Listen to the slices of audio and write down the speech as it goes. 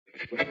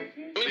I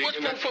mean, what's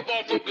Pro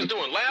Football Focus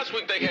doing? Last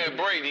week they had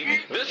Brady.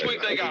 This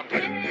week they got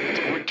Brady.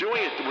 We're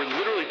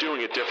literally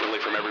doing it differently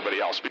from everybody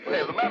else.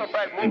 As a matter of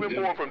fact, moving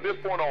forward from this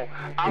point on,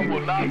 I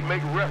will not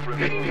make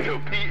reference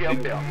to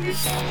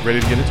PFL.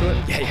 Ready to get into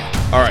it?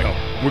 Yeah. All right.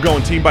 We're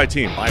going team by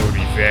team. I would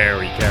be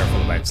very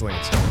careful about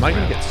slinging stones. Am I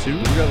going to get sued?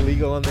 We got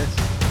legal on this?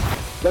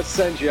 Let's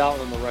send you out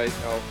on the right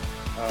note.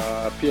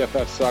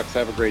 PFF sucks.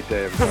 Have a great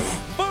day, everybody.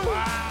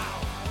 Wow.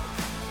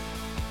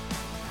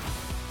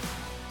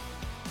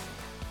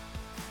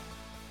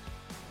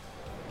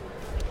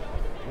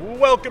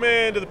 Welcome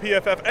into the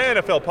PFF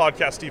NFL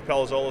podcast. Steve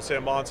Palazzolo,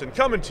 Sam Monson,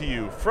 coming to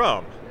you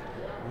from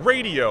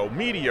Radio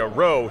Media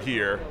Row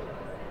here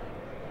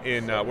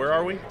in, where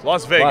are we?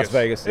 Las Vegas. Las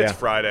Vegas, It's yeah.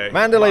 Friday.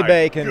 Mandalay My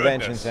Bay Convention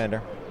goodness.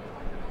 Center.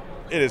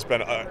 It has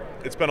been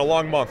it's been a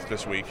long month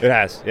this week. It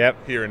has, yep.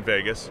 Here in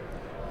Vegas.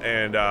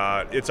 And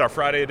it's our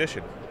Friday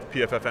edition,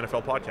 PFF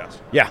NFL podcast.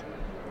 Yeah.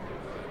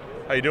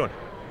 How you doing?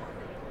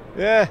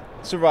 Yeah,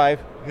 survive.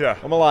 Yeah.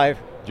 I'm alive,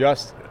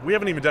 just. We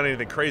haven't even done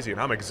anything crazy,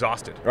 and I'm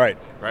exhausted. Right.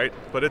 Right?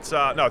 But it's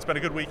it's been a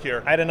good week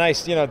here. I had a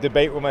nice,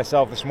 debate with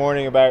myself this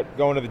morning about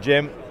going to the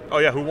gym. Oh,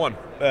 yeah, who won?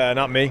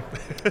 Not me.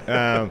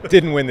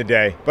 Didn't win the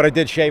day, but I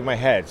did shave my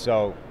head,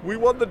 so. We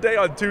won the day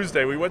on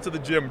Tuesday. We went to the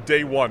gym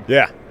day one.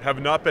 Yeah.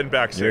 Have not been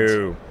back since.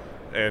 No.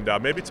 And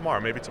maybe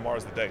tomorrow. Maybe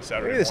tomorrow's the day,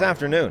 Saturday Maybe this morning.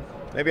 afternoon.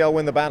 Maybe I'll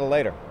win the battle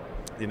later.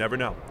 You never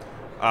know.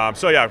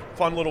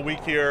 Fun little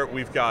week here.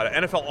 We've got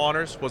NFL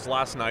Honors was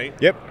last night.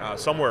 Yep.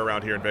 Somewhere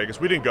around here in Vegas.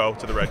 We didn't go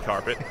to the red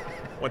carpet.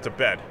 Went to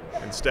bed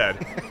instead.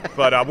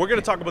 But we're going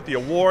to talk about the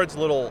awards,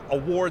 little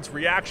awards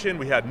reaction.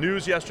 We had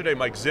news yesterday,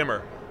 Mike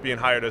Zimmer being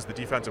hired as the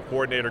defensive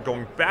coordinator,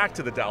 going back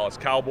to the Dallas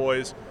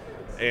Cowboys.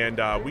 And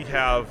we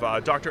have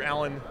Dr.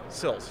 Alan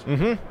Sills,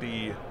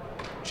 the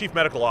chief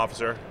medical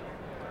officer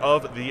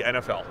of the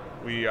NFL.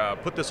 We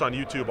put this on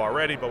YouTube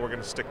already, but we're going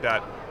to stick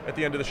that at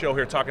the end of the show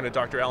here, talking to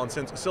Dr. Alan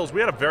Sills.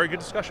 We had a very good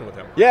discussion with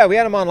him. Yeah, we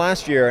had him on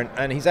last year,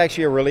 and he's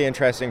actually a really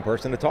interesting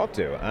person to talk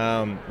to.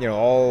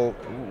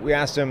 We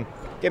asked him,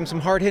 gave him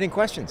some hard-hitting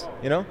questions,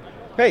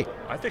 Hey,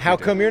 how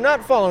come you're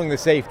not following the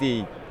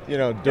safety,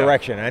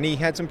 direction? Yeah. And he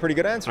had some pretty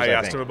good answers, I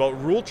asked him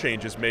about rule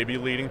changes maybe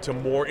leading to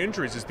more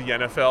injuries. Is the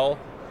NFL,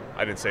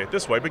 I didn't say it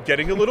this way, but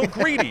getting a little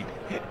greedy,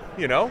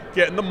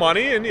 getting the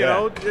money and,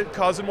 it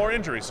causing more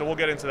injuries. So we'll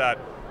get into that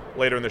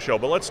later in the show.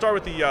 But let's start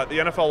with the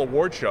NFL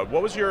award show.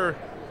 What was do you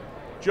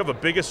have a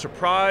biggest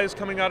surprise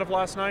coming out of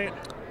last night?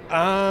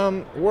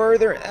 There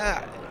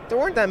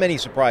weren't that many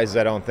surprises,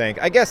 I don't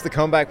think. I guess the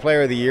Comeback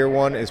Player of the Year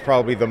one is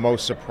probably the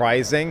most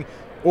surprising,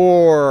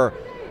 or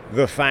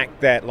the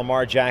fact that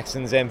Lamar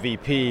Jackson's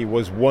MVP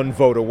was one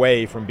vote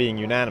away from being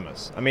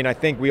unanimous. I mean, I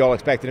think we all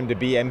expected him to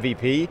be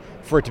MVP.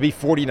 For it to be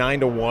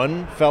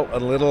 49-1 felt a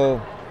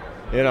little,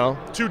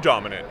 Too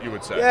dominant, you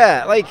would say.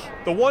 Yeah, like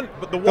the one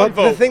vote.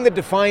 The thing that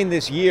defined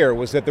this year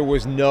was that there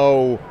was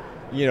no,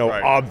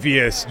 Right.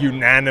 obvious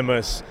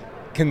unanimous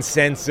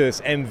consensus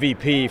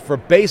MVP for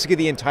basically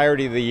the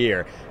entirety of the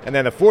year. And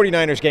then the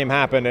 49ers game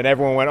happened and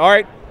everyone went, all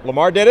right,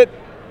 Lamar did it,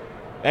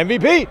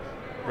 MVP.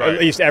 Right. At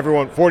least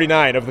everyone,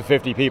 49 of the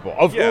 50 people,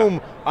 of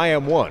whom I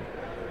am one.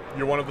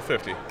 You're one of the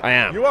 50. I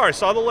am. You are. I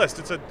saw the list.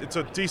 It's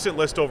a decent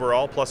list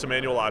overall, plus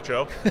Emmanuel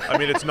Acho. I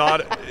mean, it's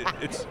not.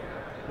 It's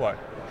what?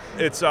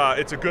 It's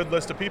a good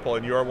list of people,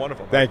 and you are one of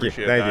them. Thank you. I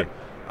appreciate Thank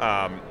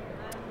that.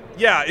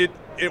 you.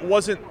 It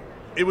wasn't.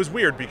 It was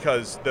weird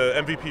because the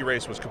MVP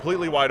race was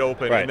completely wide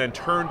open, right, and then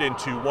turned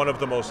into one of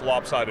the most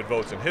lopsided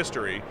votes in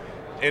history.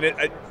 And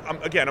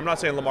I'm not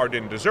saying Lamar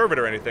didn't deserve it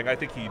or anything. I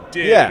think he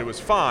did. Yeah. It was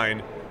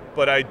fine,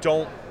 but I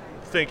don't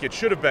think it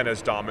should have been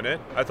as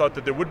dominant. I thought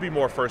that there would be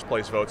more first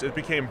place votes. It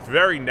became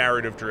very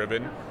narrative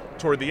driven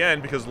toward the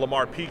end because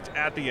Lamar peaked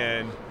at the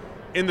end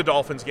in the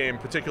Dolphins game,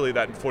 particularly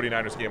that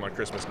 49ers game on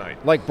Christmas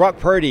night. Like Brock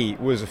Purdy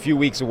was a few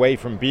weeks away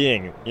from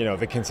being,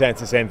 the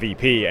consensus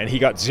MVP, and he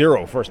got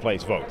 0 first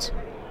place votes.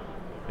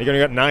 He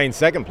only got 9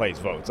 second place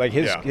votes. Like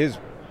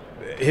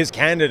his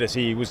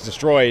candidacy was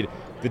destroyed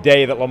the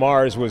day that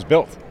Lamar's was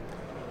built.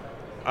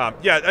 I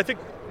think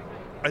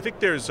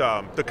there's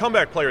the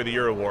Comeback Player of the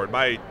Year award.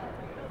 My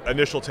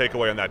initial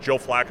takeaway on that, Joe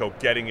Flacco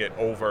getting it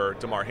over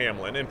DeMar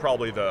Hamlin and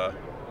probably the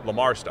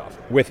Lamar stuff.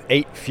 With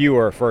 8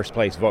 fewer first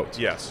place votes.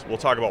 Yes, we'll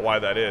talk about why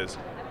that is.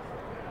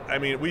 I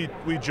mean, we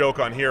joke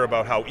on here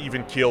about how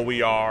even keel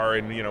we are,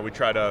 and we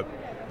try to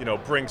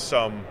bring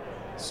some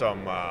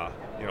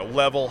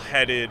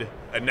level-headed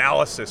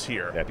analysis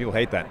here. Yeah, people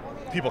hate that.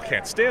 People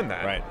can't stand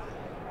that. Right.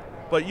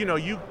 But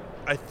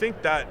I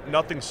think that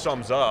nothing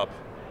sums up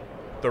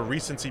the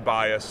recency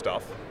bias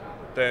stuff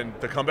than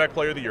the Comeback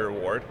Player of the Year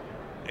award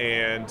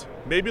and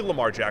maybe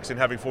Lamar Jackson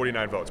having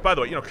 49 votes. By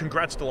the way,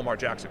 congrats to Lamar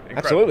Jackson.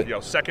 Incredible.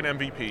 Absolutely. Second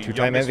MVP.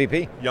 Two-time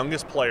MVP.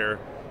 Youngest player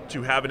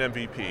to have an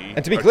MVP.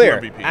 And to be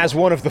clear, as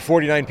one of the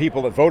 49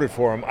 people that voted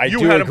for him, I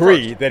do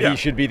agree that he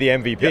should be the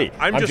MVP. Yeah,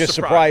 I'm just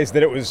surprised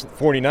that it was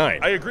 49.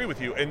 I agree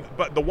with you.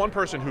 But the one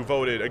person who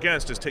voted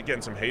against is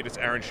getting some hate. It's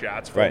Aaron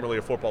Schatz, formerly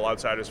of Football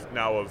Outsiders,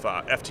 now of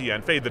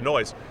FTN. Fade the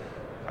Noise,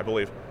 I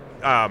believe.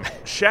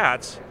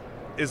 Schatz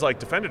is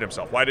defended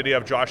himself. Why did he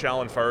have Josh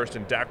Allen first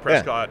and Dak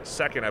Prescott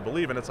second, I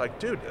believe? And it's like,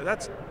 dude,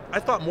 that's I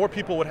thought more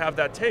people would have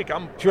that take.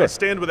 Sure. I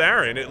stand with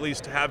Aaron, at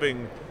least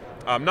having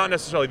not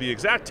necessarily the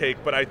exact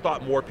take, but I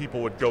thought more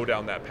people would go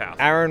down that path.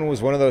 Aaron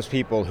was one of those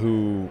people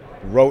who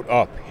wrote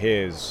up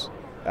his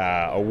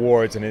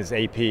awards and his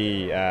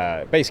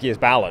AP, basically his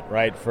ballot,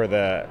 right, for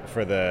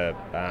the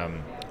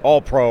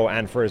All-Pro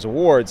and for his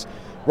awards.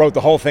 Wrote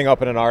the whole thing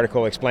up in an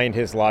article, explained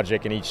his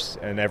logic in each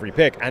and every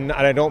pick. And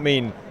I don't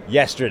mean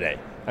yesterday.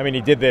 I mean,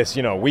 he did this,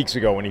 weeks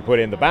ago when he put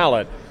in the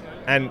ballot.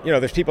 And,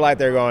 there's people out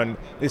there going,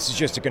 this is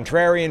just a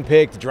contrarian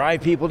pick to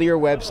drive people to your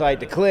website,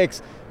 to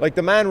clicks. Like,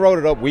 the man wrote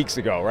it up weeks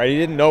ago, right? He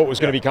didn't know it was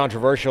going to be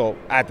controversial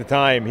at the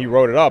time he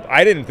wrote it up.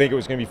 I didn't think it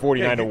was going to be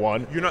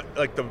 49-1. You're not,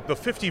 like, the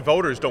 50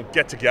 voters don't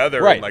get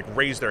together right. and, like,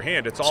 raise their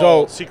hand. It's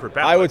all secret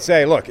ballot. I would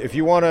say, look, if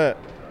you want to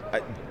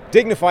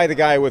dignify the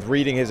guy with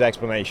reading his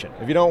explanation.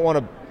 If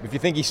you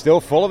think he's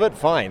still full of it,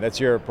 fine. That's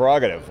your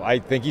prerogative. I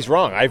think he's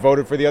wrong. I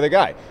voted for the other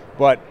guy.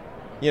 But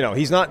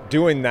he's not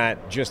doing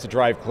that just to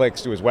drive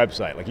clicks to his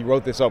website. Like, he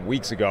wrote this up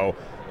weeks ago.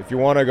 If you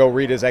want to go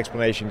read his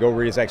explanation, go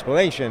read his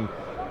explanation,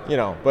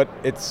 but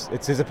it's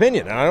his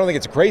opinion, and I don't think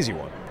it's a crazy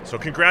one. So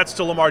congrats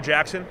to Lamar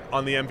Jackson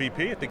on the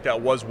MVP. I think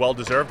that was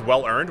well-deserved,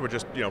 well-earned. We're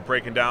just,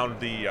 breaking down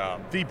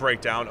the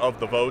breakdown of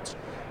the votes.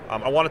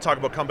 I want to talk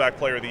about Comeback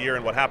Player of the Year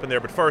and what happened there,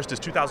 but first is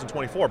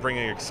 2024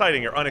 bringing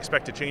exciting or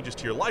unexpected changes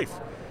to your life.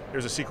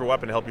 Here's a secret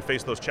weapon to help you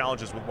face those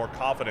challenges with more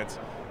confidence.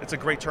 It's a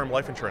great term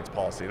life insurance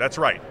policy. That's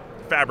right.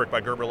 Fabric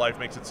by Gerber Life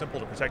makes it simple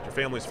to protect your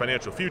family's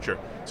financial future,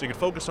 so you can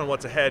focus on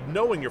what's ahead,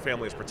 knowing your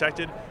family is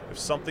protected if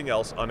something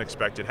else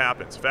unexpected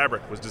happens.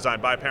 Fabric was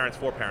designed by parents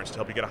for parents to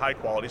help you get a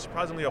high-quality,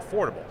 surprisingly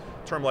affordable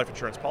term life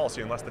insurance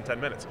policy in less than 10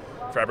 minutes.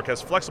 Fabric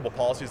has flexible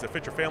policies that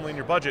fit your family and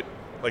your budget,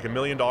 like $1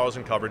 million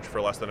in coverage for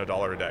less than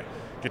 $1 a day.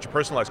 Get your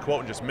personalized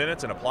quote in just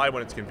minutes and apply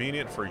when it's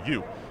convenient for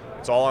you.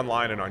 It's all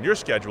online and on your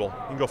schedule.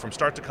 You can go from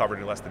start to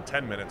coverage in less than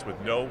 10 minutes with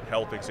no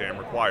health exam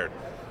required.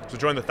 So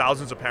join the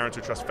thousands of parents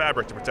who trust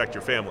Fabric to protect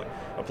your family.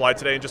 Apply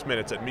today in just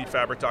minutes at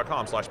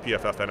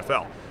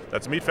meetfabric.com/PFFNFL.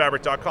 That's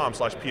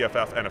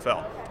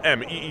meetfabric.com/PFFNFL.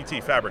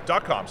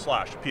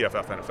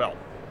 meetfabric.com/PFFNFL.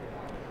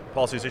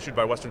 Policy is issued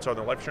by Western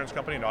Southern Life Insurance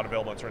Company, not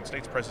available in certain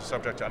states. Prices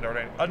subject to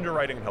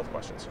underwriting and health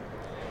questions.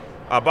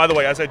 By the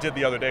way, as I did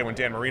the other day when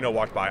Dan Marino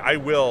walked by, I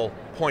will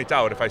point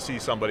out if I see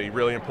somebody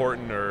really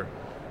important or,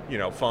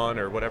 fun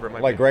or whatever it might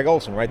be. Like Greg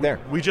Olson right there.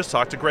 We just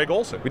talked to Greg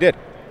Olson. We did.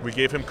 We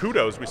gave him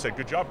kudos. We said,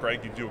 good job,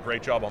 Greg. You do a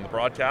great job on the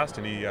broadcast.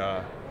 And he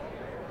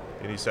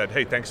said,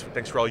 hey, thanks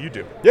for all you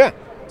do. Yeah.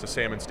 To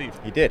Sam and Steve.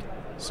 He did.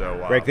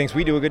 So Greg thinks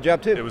we do a good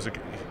job, too. It was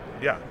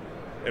yeah.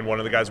 And one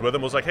of the guys with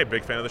him was like, hey,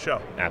 big fan of the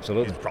show.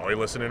 Absolutely. He's probably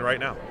listening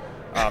right now.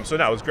 So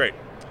no, it was great.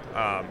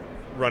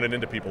 Running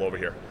into people over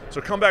here.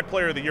 So Comeback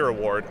Player of the Year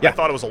award. Yeah. I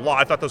thought it was a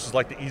lot. I thought this was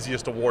like the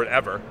easiest award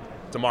ever.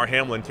 Damar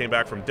Hamlin came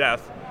back from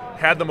death,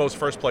 had the most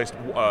first place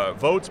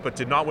votes, but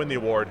did not win the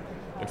award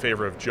in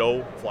favor of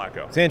Joe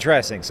Flacco. It's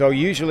interesting. So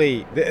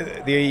usually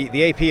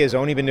the AP has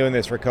only been doing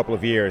this for a couple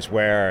of years,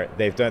 where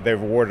they've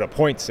awarded a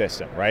point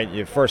system, right? You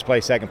have first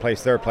place, second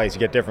place, third place. You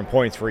get different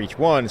points for each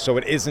one. So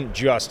it isn't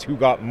just who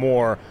got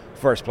more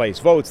first place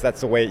votes.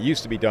 That's the way it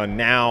used to be done.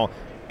 Now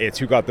it's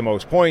who got the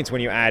most points when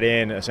you add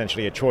in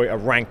essentially a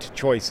ranked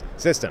choice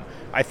system.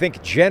 I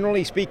think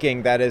generally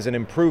speaking that is an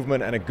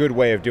improvement and a good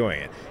way of doing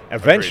it.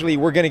 Eventually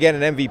We're going to get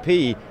an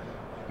MVP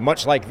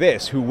much like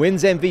this, who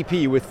wins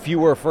MVP with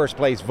fewer first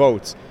place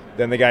votes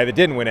than the guy that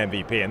didn't win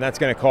MVP, and that's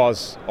going to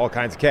cause all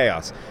kinds of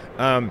chaos.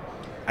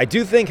 I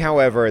do think,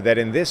 however, that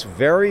in this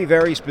very,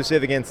 very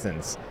specific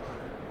instance,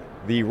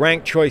 the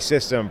ranked choice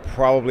system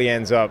probably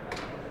ends up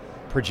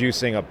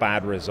producing a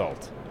bad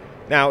result.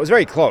 Now, it was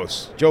very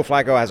close. Joe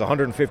Flacco has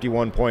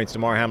 151 points,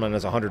 Damar Hamlin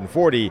has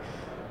 140,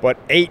 but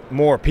 8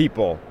 more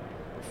people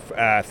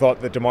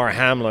thought that Damar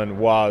Hamlin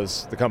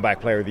was the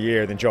comeback player of the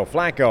year than Joe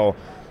Flacco.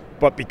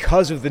 But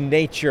because of the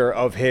nature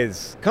of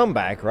his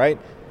comeback, right?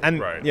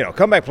 And,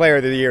 comeback player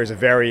of the year is a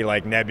very,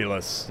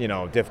 nebulous,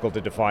 difficult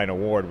to define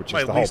award, which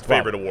is the whole least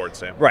favorite award,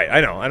 Sam. Right,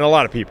 I know, and a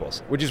lot of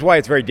people's, which is why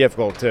it's very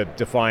difficult to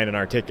define and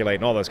articulate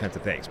and all those kinds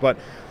of things. But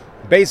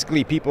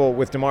basically, people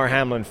with Damar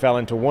Hamlin fell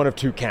into one of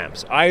two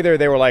camps. Either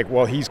they were like,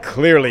 well, he's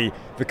clearly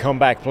the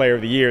comeback player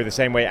of the year, the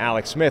same way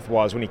Alex Smith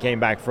was when he came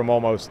back from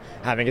almost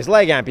having his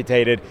leg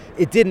amputated.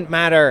 It didn't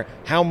matter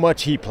how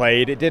much he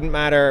played. It didn't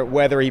matter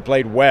whether he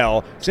played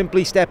well.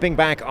 Simply stepping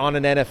back on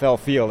an NFL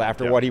field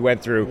after what he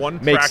went through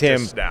makes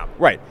him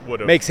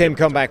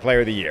comeback player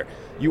of the year.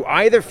 You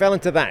either fell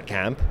into that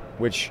camp,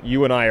 which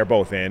you and I are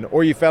both in,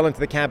 or you fell into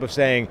the camp of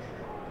saying,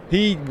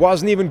 he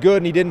wasn't even good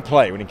and he didn't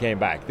play when he came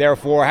back.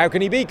 Therefore, how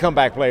can he be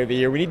comeback player of the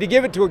year? We need to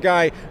give it to a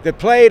guy that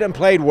played and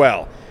played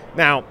well.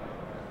 Now,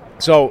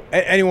 so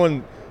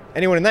anyone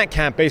in that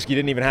camp basically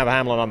didn't even have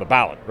Hamlin on the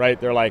ballot, right?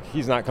 They're like,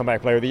 he's not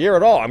comeback player of the year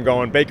at all. I'm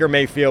going Baker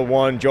Mayfield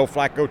 1, Joe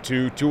Flacco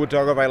 2, Tua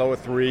Tagovailoa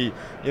 3,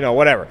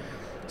 whatever.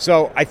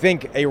 So I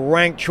think a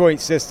ranked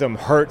choice system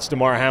hurts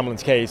Damar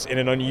Hamlin's case in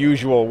an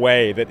unusual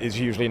way that is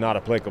usually not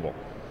applicable.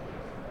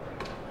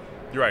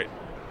 You're right.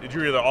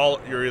 You're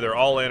either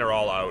all in or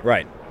all out.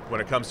 Right. When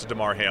it comes to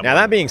Damar Hamlin. Now,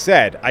 that being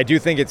said, I do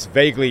think it's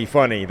vaguely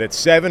funny that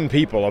 7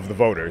 people of the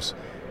voters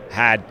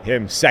had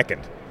him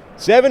second.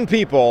 7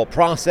 people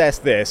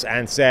processed this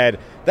and said,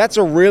 that's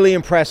a really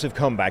impressive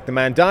comeback. The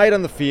man died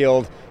on the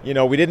field. We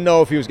didn't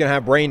know if he was going to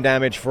have brain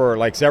damage for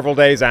like several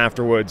days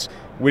afterwards.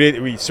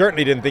 We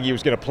certainly didn't think he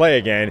was going to play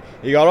again.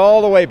 He got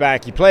all the way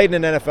back. He played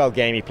in an NFL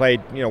game. He played,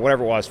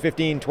 whatever it was,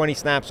 15, 20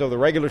 snaps over the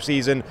regular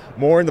season,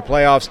 more in the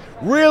playoffs.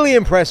 Really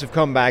impressive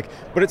comeback,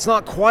 but it's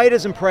not quite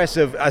as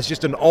impressive as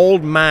just an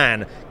old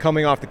man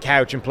coming off the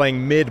couch and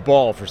playing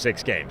mid-ball for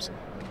 6 games.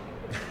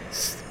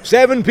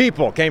 7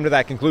 people came to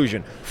that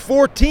conclusion.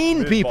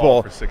 14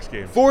 people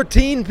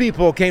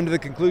came to the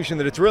conclusion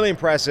that it's really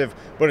impressive,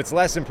 but it's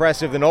less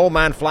impressive than old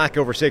man Flack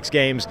over 6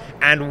 games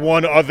and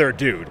one other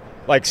dude,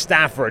 like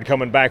Stafford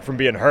coming back from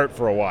being hurt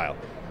for a while.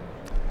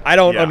 I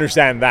don't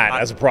understand that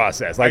as a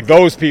process.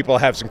 Those people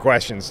have some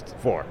questions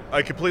for.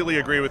 I completely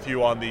agree with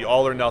you on the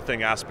all or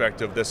nothing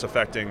aspect of this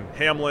affecting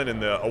Hamlin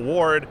and the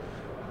award.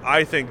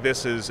 I think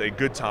this is a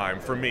good time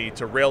for me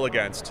to rail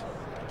against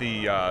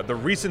the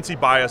recency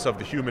bias of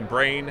the human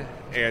brain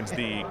and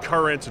the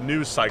current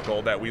news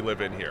cycle that we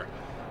live in here.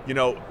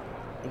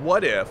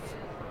 What if,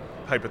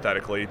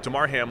 hypothetically,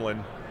 Damar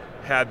Hamlin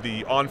had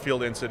the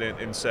on-field incident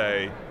in,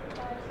 say,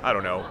 I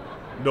don't know,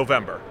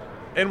 November,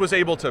 and was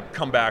able to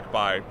come back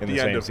by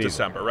the end of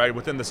December, right,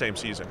 within the same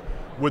season?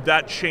 Would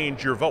that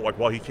change your vote?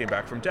 He came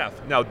back from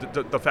death. Now,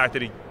 the fact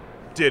that he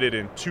did it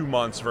in 2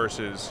 months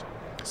versus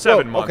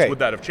 7 months, would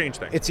that have changed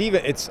things?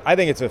 I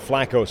think it's a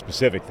Flacco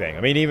specific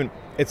thing.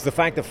 It's the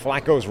fact that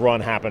Flacco's run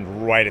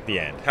happened right at the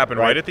end.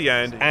 Right at the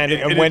end.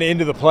 And went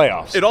into the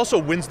playoffs. It also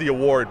wins the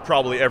award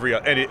probably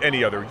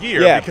any other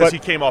year because he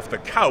came off the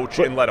couch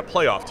and led a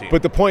playoff team.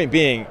 But the point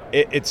being,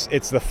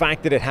 it's the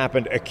fact that it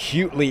happened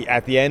acutely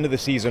at the end of the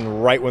season,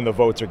 right when the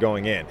votes are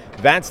going in.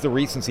 That's the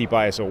recency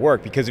bias at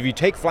work, because if you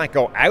take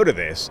Flacco out of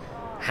this,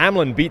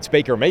 Hamlin beats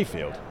Baker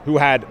Mayfield, who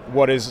had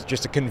what is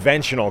just a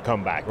conventional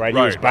comeback, right?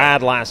 He was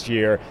bad last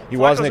year. He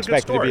wasn't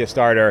expected to be a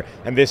starter.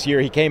 And this year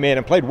he came in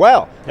and played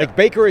well.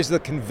 Baker is the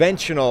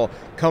conventional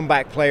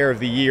comeback player of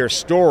the year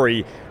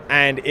story.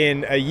 And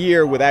in a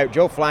year without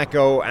Joe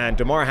Flacco and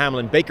Damar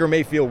Hamlin, Baker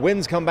Mayfield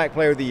wins comeback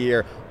player of the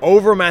year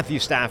over Matthew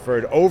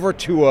Stafford, over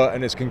Tua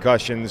and his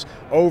concussions,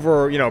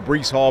 over,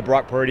 Breece Hall,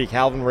 Brock Purdy,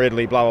 Calvin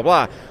Ridley, blah,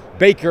 blah, blah.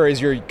 Baker is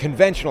your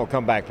conventional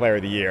comeback player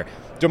of the year.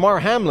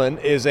 Damar Hamlin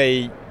is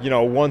a,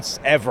 once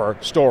ever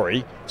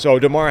story. So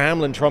Damar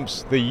Hamlin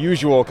trumps the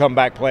usual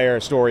comeback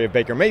player story of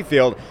Baker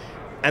Mayfield.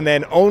 And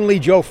then only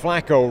Joe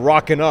Flacco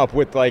rocking up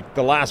with the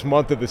last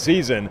month of the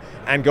season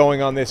and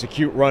going on this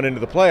acute run into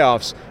the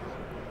playoffs,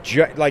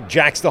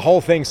 jacks the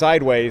whole thing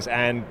sideways,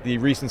 and the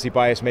recency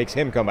bias makes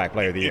him comeback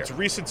player of the year. It's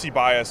recency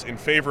bias in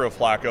favor of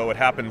Flacco. It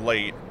happened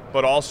late,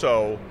 but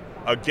also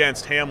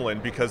against Hamlin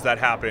because that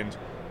happened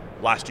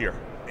last year.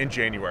 In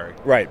January.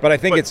 Right, but I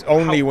think it's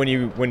only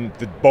when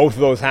both of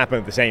those happen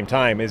at the same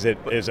time is it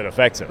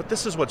effective. But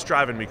this is what's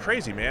driving me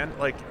crazy, man.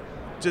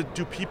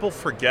 Do people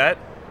forget?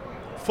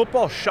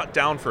 Football shut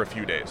down for a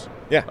few days.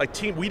 Yeah.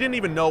 We didn't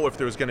even know if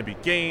there was going to be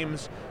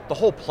games. The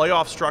whole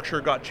playoff structure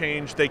got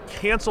changed. They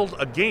canceled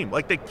a game.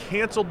 They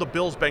canceled the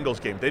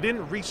Bills-Bengals game. They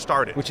didn't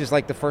restart it. Which is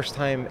the first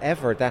time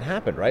ever that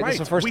happened, right? This is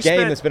the first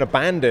game that's been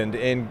abandoned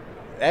in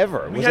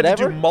ever. We had to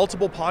do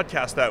multiple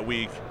podcasts that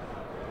week,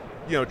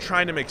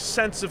 trying to make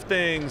sense of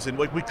things, and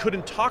we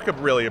couldn't talk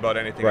really about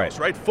anything else,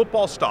 right?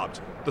 Football stopped.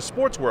 The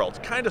sports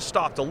world kind of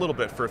stopped a little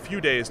bit for a few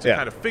days to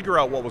kind of figure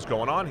out what was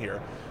going on here.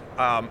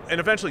 And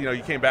eventually,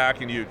 you came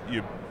back and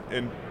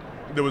and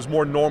there was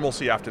more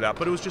normalcy after that.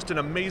 But it was just an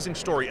amazing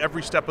story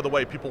every step of the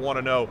way. People want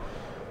to know,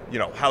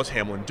 how's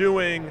Hamlin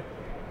doing?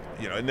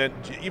 And then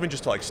even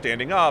just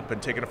standing up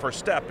and taking a first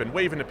step and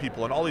waving to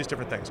people and all these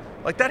different things.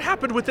 That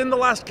happened within the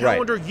last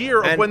calendar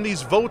year of when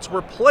these votes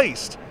were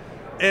placed.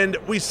 And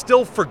we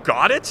still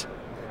forgot it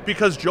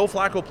because Joe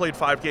Flacco played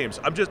 5 games.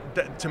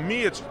 To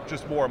me, it's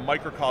just more a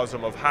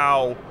microcosm of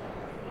how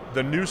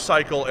the news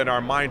cycle in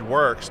our mind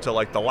works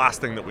to the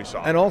last thing that we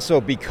saw. And also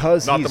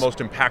because not the most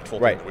impactful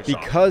thing that we saw.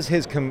 Because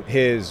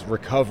his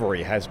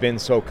recovery has been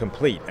so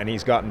complete and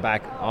he's gotten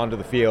back onto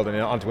the field and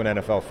onto an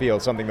NFL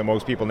field, something that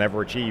most people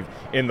never achieve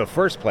in the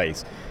first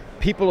place,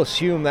 people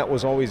assume that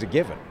was always a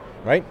given,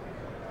 right?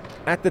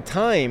 At the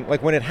time,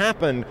 when it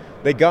happened,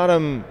 they got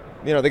him.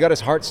 They got his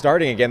heart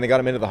starting again. They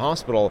got him into the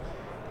hospital.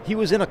 He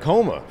was in a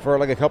coma for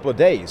a couple of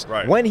days.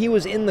 Right. When he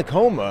was in the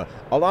coma,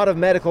 a lot of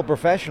medical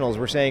professionals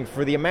were saying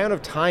for the amount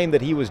of time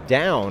that he was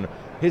down,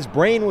 his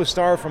brain was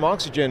starved from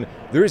oxygen.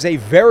 There is a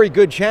very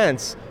good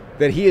chance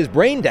that he is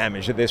brain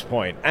damaged at this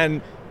point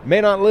and may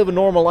not live a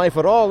normal life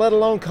at all, let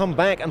alone come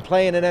back and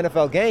play in an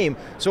NFL game.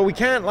 So we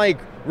can't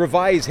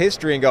revise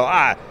history and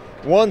go,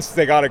 once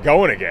they got it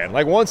going again,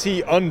 once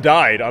he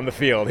undied on the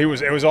field, it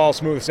was all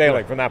smooth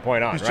sailing from that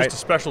point on. He's just a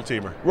special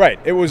teamer. Right.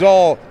 It was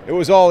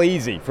all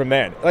easy from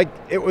then.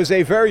 It was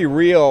a very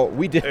real.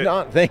 We did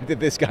not think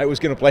that this guy was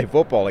going to play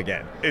football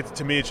again.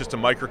 To me, it's just a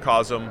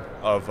microcosm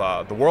of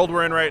the world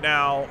we're in right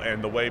now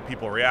and the way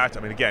people react.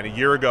 Again, a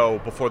year ago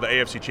before the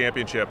AFC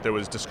Championship, there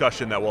was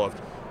discussion that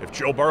if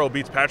Joe Burrow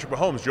beats Patrick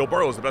Mahomes, Joe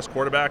Burrow is the best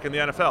quarterback in the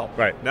NFL.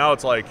 Right. Now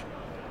it's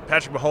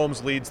Patrick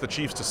Mahomes leads the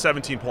Chiefs to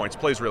 17 points,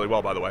 plays really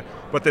well, by the way.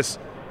 But this,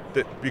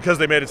 that because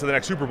they made it to the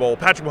next Super Bowl,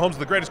 Patrick Mahomes is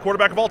the greatest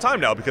quarterback of all time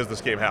now because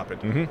this game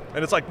happened. Mm-hmm.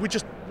 And it's like we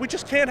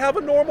just can't have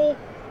a normal.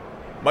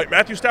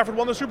 Matthew Stafford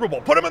won the Super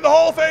Bowl. Put him in the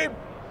Hall of Fame.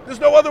 There's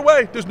no other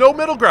way. There's no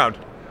middle ground.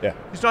 Yeah.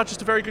 He's not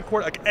just a very good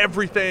quarterback. Like,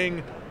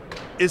 everything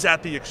is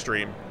at the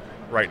extreme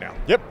right now.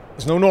 Yep.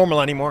 There's no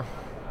normal anymore.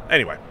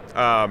 Anyway,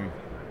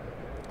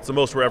 it's the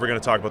most we're ever going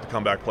to talk about the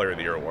Comeback Player of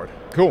the Year award.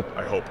 Cool.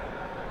 I hope.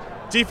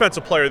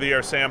 Defensive Player of the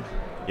Year, Sam.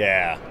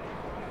 Yeah.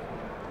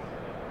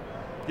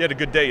 You had a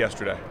good day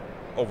yesterday,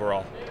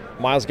 overall.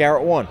 Myles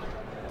Garrett won.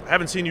 I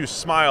haven't seen you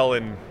smile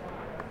in,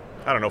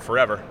 I don't know,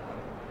 forever.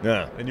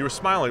 Yeah. And you were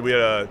smiling. We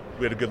had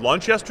a good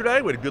lunch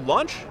yesterday. We had a good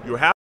lunch. You were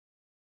happy.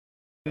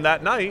 And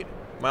that night,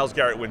 Myles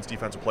Garrett wins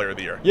Defensive Player of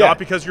the Year. Yeah. Not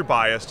because you're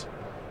biased,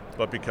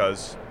 but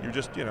because you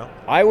just,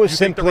 I was you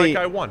simply think the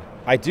right guy won.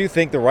 I do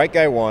think the right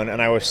guy won,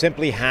 and I was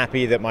simply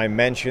happy that my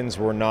mentions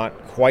were not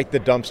quite the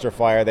dumpster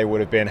fire they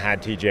would have been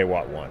had TJ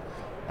Watt won.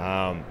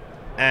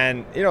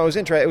 And it was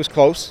interesting. It was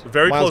close.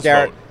 Very Myles close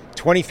Garrett, vote.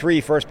 23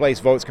 first place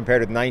votes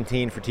compared to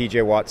 19 for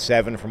TJ Watt,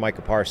 7 for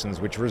Micah Parsons,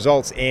 which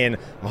results in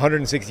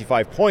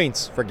 165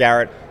 points for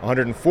Garrett,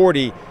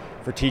 140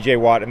 for TJ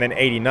Watt, and then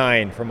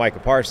 89 for Micah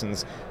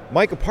Parsons.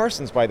 Micah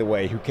Parsons, by the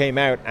way, who came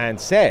out and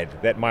said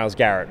that Myles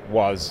Garrett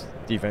was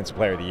Defensive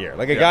Player of the Year.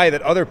 Like a guy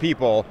that other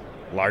people,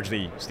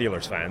 largely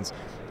Steelers fans,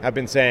 have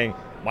been saying,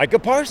 Micah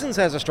Parsons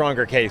has a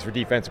stronger case for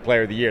Defensive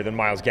Player of the Year than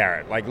Myles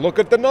Garrett. Like, look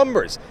at the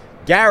numbers.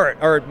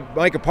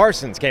 Micah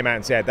Parsons came out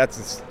and said,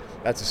 that's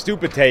a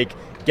stupid take.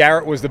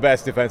 Garrett was the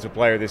best defensive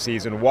player this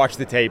season. Watch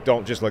the tape.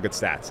 Don't just look at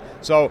stats.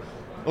 So,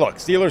 look,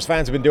 Steelers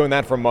fans have been doing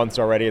that for months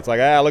already. It's like,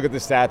 look at the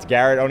stats.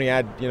 Garrett only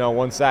had,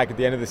 1 sack at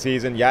the end of the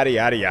season, yada,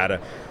 yada,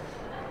 yada.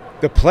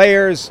 The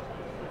players,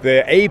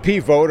 the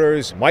AP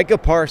voters, Micah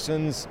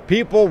Parsons,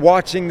 people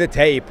watching the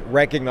tape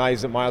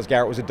recognize that Myles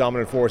Garrett was a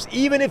dominant force,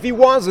 even if he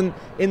wasn't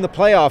in the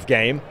playoff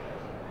game,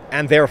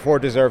 and therefore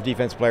deserved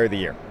Defensive Player of the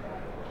Year.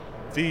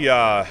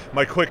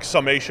 My quick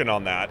summation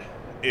on that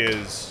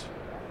is,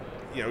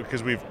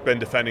 because we've been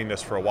defending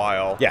this for a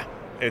while. Yeah.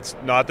 It's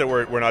not that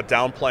we're not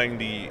downplaying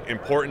the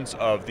importance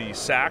of the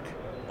sack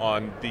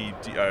on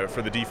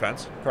for the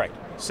defense. Correct.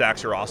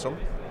 Sacks are awesome.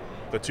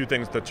 The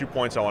 2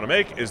 points I want to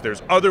make is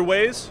there's other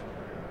ways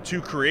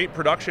to create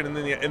production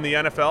in the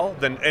NFL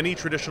than any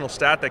traditional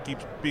stat that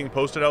keeps being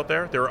posted out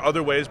there. There are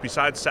other ways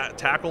besides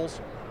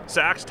tackles,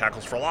 sacks,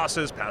 tackles for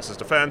losses, passes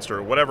defensed,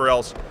 or whatever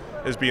else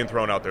is being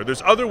thrown out there.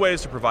 There's other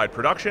ways to provide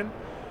production.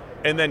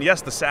 And then,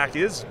 yes, the sack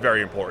is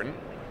very important.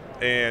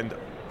 And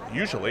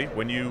usually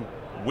when you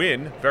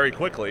win very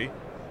quickly,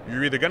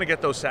 you're either going to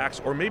get those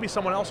sacks or maybe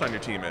someone else on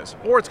your team is.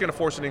 Or it's going to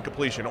force an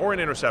incompletion or an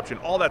interception.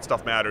 All that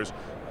stuff matters.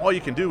 All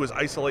you can do is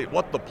isolate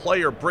what the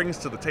player brings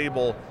to the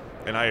table.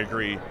 And I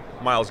agree,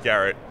 Myles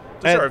Garrett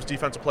deserves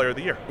Defensive Player of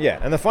the Year. Yeah,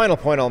 and the final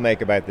point I'll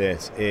make about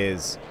this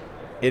is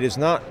it is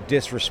not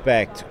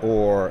disrespect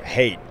or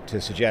hate to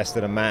suggest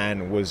that a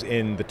man was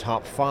in the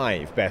top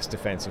 5 best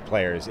defensive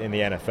players in the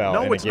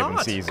NFL in a given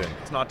season.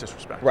 It's not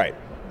disrespect. Right.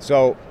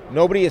 So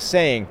nobody is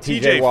saying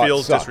TJ Watt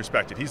feels sucked.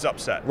 disrespected. He's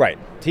upset. Right.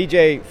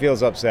 TJ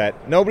feels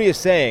upset. Nobody is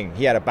saying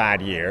he had a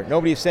bad year.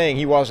 Nobody is saying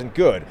he wasn't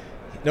good.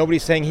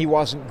 Nobody's saying he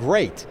wasn't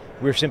great.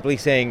 We're simply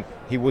saying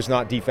he was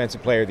not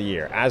Defensive Player of the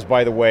Year. As,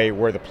 by the way,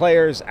 were the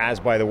players. As,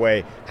 by the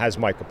way, has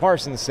Micah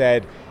Parsons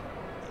said.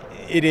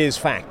 It is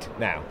fact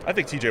now. I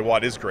think TJ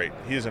Watt is great.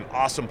 He is an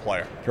awesome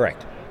player.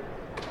 Correct.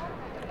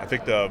 I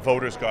think the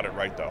voters got it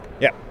right, though.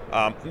 Yeah.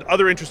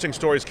 Other interesting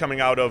stories coming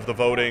out of the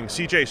voting.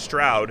 C.J.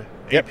 Stroud,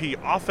 AP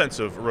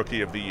Offensive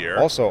Rookie of the Year.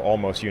 Also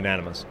almost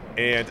unanimous.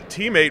 And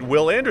teammate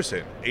Will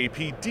Anderson,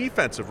 AP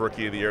Defensive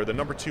Rookie of the Year, the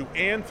number 2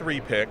 and 3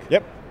 pick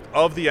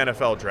of the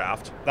NFL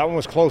draft. That one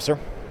was closer.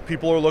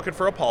 People are looking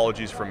for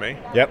apologies from me.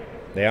 Yep,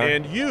 they are.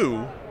 And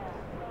you,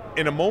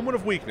 in a moment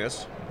of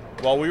weakness,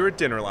 while we were at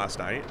dinner last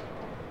night,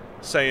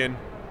 saying,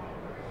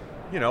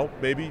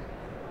 maybe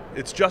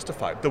it's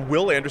justified. The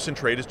Will Anderson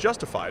trade is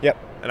justified. Yep.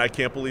 And I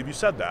can't believe you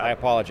said that. I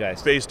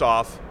apologize. Based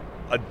off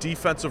a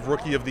Defensive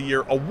Rookie of the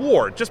Year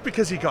award, just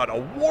because he got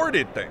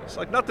awarded things.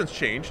 Like, nothing's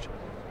changed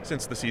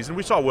since the season.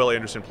 We saw Will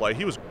Anderson play.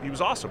 He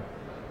was awesome.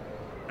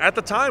 At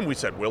the time, we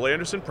said Will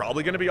Anderson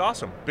probably going to be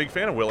awesome. Big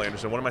fan of Will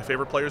Anderson, one of my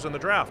favorite players in the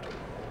draft.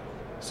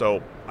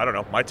 So, I don't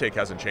know. My take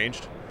hasn't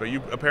changed. But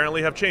you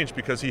apparently have changed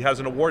because he has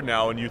an award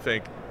now and you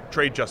think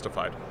trade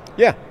justified.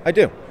 Yeah, I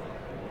do.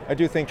 I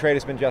do think trade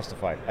has been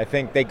justified. I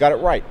think they got it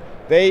right.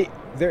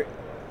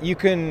 You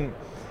can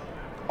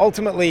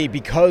ultimately,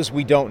 because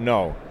we don't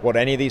know what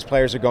any of these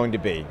players are going to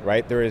be,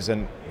 right? There is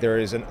an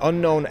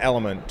unknown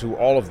element to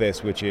all of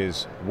this, which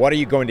is what are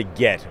you going to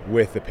get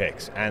with the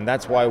picks, and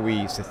that's why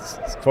we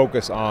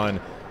focus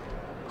on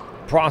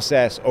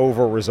process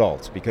over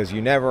results, because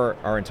you never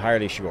are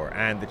entirely sure.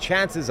 And the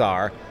chances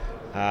are,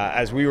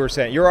 as we were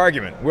saying, our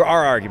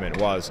argument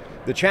was,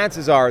 the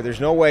chances are there's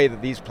no way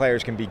that these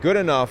players can be good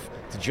enough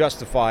to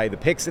justify the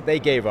picks that they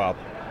gave up,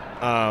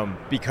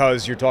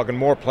 because you're talking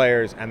more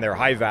players and they're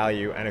high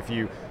value, and if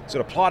you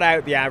sort of plot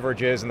out the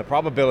averages and the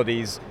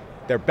probabilities,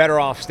 they're better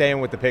off staying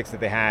with the picks that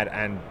they had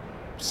and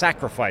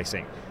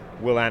sacrificing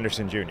Will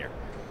Anderson Jr.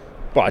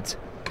 But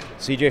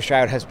C.J.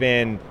 Stroud has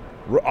been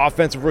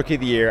offensive rookie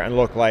of the year and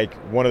look like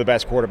one of the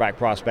best quarterback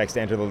prospects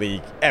to enter the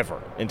league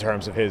ever in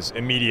terms of his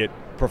immediate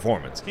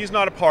performance. He's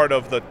not a part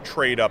of the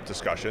trade-up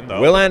discussion,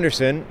 though. Will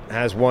Anderson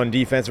has won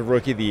defensive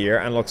rookie of the year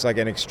and looks like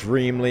an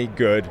extremely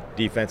good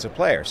defensive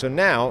player. So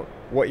now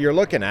what you're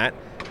looking at,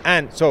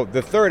 and so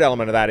the third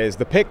element of that is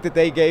the pick that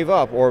they gave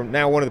up, or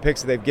now one of the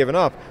picks that they've given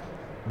up,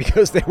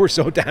 because they were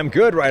so damn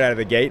good right out of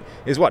the gate,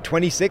 is what,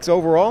 26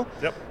 overall?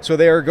 Yep. So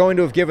they are going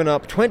to have given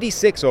up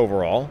 26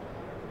 overall,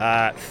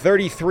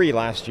 33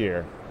 last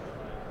year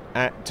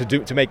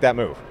to make that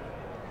move.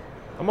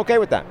 I'm okay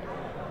with that.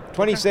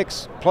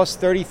 26 plus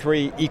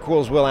 33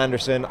 equals Will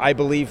Anderson. I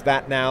believe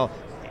that now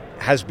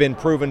has been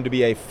proven to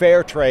be a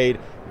fair trade.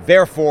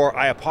 Therefore,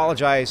 I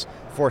apologize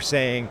for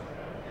saying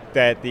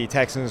that the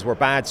Texans were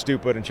bad,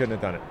 stupid, and shouldn't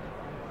have done it.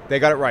 They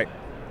got it right.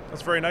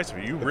 That's very nice of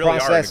you. You The really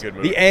process, are in a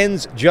good mood. the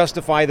ends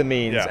justify the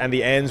means, Yeah. and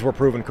the ends were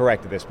proven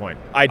correct at this point.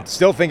 I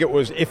still think it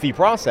was iffy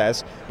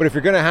process, but if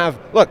you're going to have,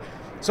 look,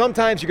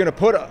 sometimes you're going to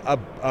put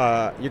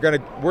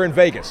we're in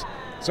Vegas.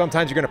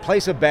 Sometimes you're going to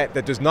place a bet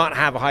that does not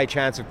have a high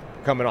chance of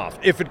coming off.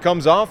 If it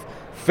comes off,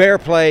 fair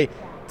play,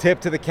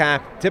 tip of the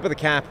cap,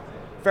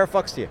 fair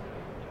fucks to you.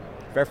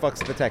 Fair fucks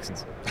to the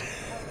Texans.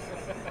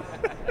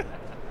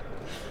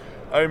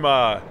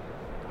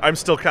 I'm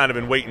still kind of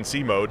in wait and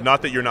see mode.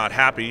 Not that you're not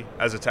happy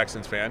as a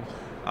Texans fan.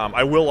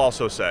 I will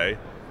also say,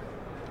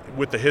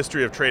 with the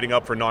history of trading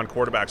up for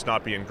non-quarterbacks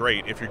not being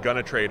great, if you're going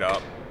to trade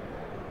up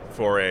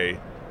for a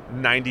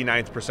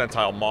 99th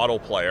percentile model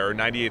player, or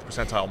 98th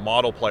percentile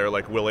model player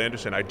like Will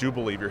Anderson, I do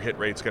believe your hit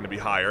rate's going to be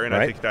higher, and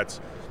right. I think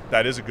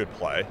that is a good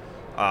play.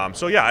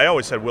 So yeah, I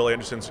always said Will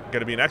Anderson's going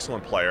to be an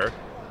excellent player,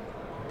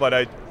 but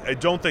I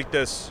don't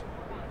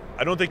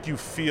think you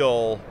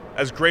feel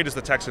as great as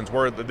the Texans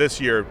were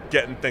this year,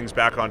 getting things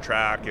back on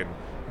track and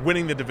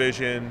winning the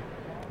division,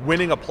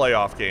 winning a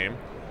playoff game.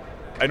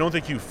 I don't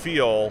think you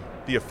feel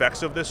the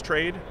effects of this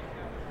trade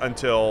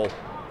until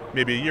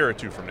maybe a year or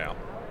two from now.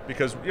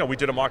 Because, we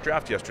did a mock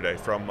draft yesterday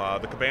from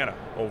the Cabana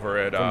over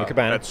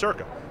at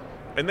Circa.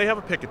 And they have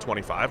a pick at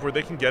 25 where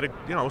they can get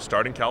a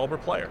starting caliber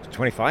player.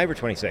 25 or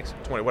 26?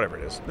 20, whatever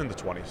it is, in the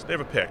 20s. They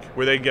have a pick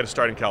where they can get a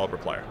starting caliber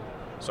player.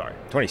 Sorry.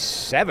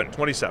 27?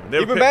 27.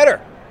 Even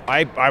better.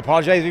 I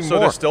apologize even more. So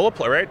there's still a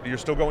play, right? You're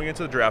still going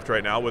into the draft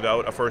right now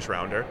without a first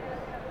rounder.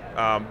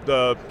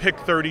 The pick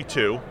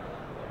 32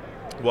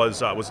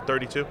 was it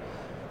 32?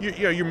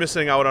 You're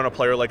missing out on a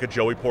player like a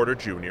Joey Porter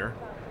Jr.,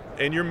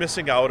 and you're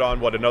missing out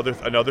on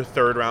another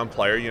third round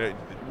player.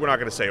 We're not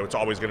going to say it's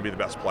always going to be the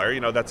best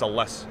player. That's a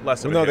less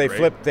of a no, hit they rate.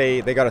 flipped.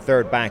 They got a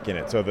third back in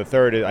it, so the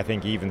third I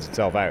think evens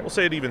itself out. We'll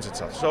say it evens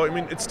itself. So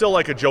it's still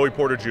like a Joey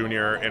Porter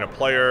Jr. and a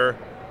player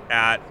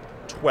at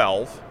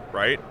 12,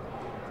 right?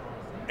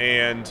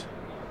 And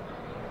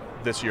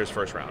this year's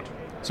first round.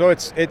 So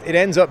it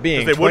ends up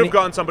being they would have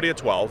gotten somebody at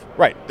 12.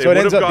 Right. They So would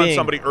it ends have up gotten being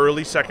somebody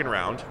early second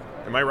round.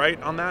 Am I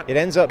right on that? It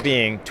ends up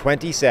being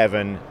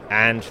 27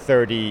 and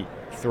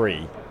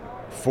 33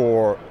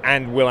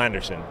 and Will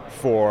Anderson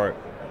for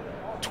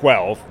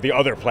 12, the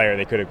other player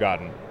they could have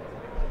gotten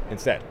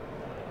instead.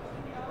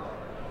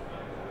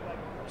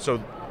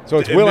 So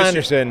it's Will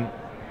Anderson.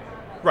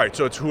 Right.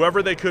 So it's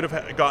whoever they could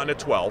have gotten at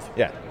 12.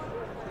 Yeah.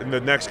 And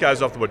the next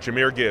guy's off the board: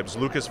 Jameer Gibbs,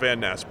 Lucas Van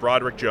Ness,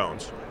 Broderick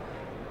Jones,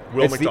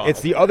 Will McDonald.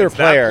 It's the other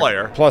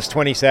player plus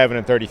 27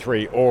 and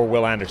 33, or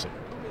Will Anderson.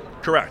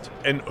 Correct.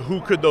 And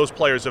who could those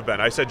players have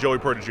been? I said Joey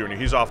Porter Jr.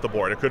 He's off the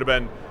board. It could have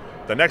been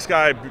the next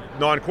guy,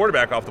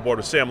 non-quarterback, off the board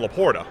was Sam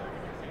Laporta,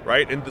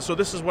 right? And so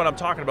this is what I'm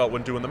talking about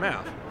when doing the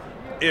math.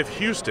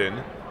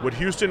 Would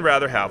Houston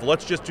rather have,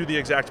 let's just do the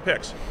exact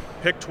picks.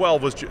 Pick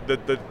 12 was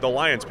the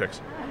Lions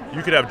picks.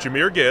 You could have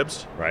Jameer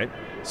Gibbs, right?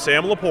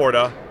 Sam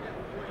Laporta,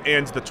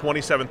 and the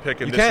 27th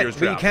pick in this year's draft.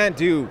 But you can't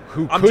do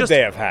who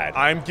they have had.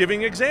 I'm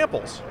giving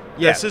expounds.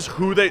 Yeah. This is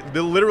who they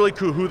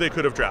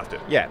could have drafted.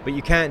 Yeah, but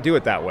you can't do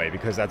it that way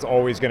because that's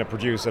always going to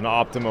produce an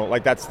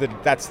optimal, that's the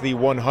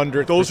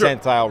 100th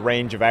percentile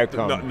range of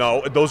outcomes.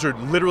 No, those are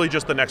literally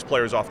just the next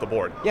players off the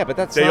board. Yeah, but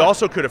they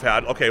also could have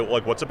had,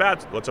 what's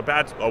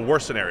a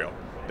worse scenario?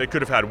 They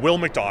could have had Will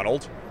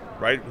McDonald,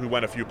 right, who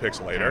went a few picks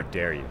later. How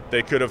dare you?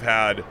 They could have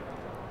had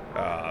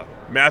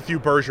Matthew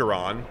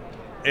Bergeron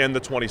and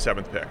the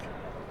 27th pick,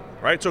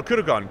 right? So it could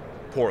have gone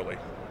poorly.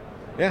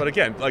 Yeah. But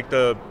again,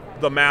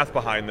 the math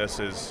behind this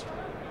is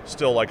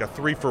still like a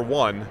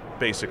 3-for-1,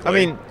 basically. I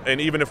mean, and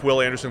even if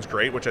Will Anderson's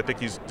great, which I think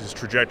his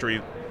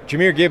trajectory.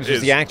 Jameer Gibbs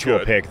was the actual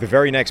good. pick. The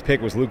very next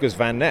pick was Lucas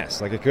Van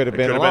Ness. It could have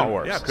been a lot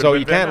worse. Yeah, so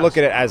you can't look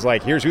at it as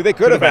here's who they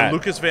could have had.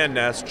 Lucas Van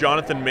Ness,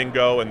 Jonathan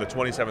Mingo, and the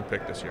 27th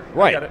pick this year.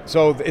 Right.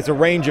 So it's a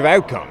range of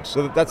outcomes.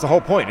 So that's the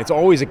whole point. It's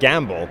always a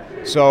gamble.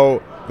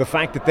 So the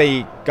fact that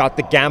they got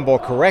the gamble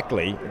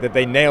correctly, that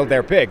they nailed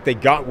their pick, they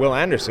got Will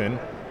Anderson,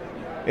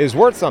 is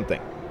worth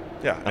something.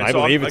 Yeah, and I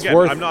believe it's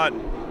worth. I'm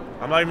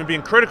not even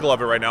being critical of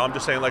it right now. I'm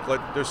just saying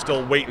there's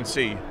still wait and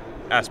see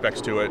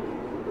aspects to it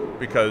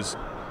because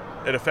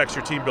it affects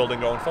your team building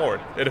going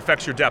forward. It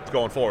affects your depth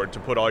going forward to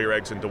put all your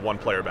eggs into one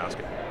player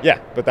basket. Yeah,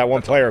 but that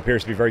one player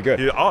appears to be very good.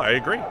 I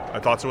agree.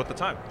 I thought so at the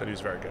time that he was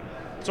very good.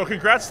 So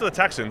congrats to the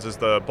Texans is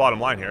the bottom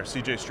line here.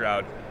 C.J.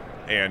 Stroud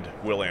and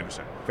Will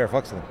Anderson. Fair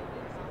fucks to them.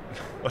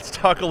 Let's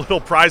talk a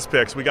little prize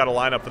picks. We got a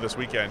lineup for this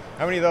weekend.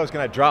 How many of those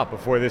can I drop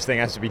before this thing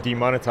has to be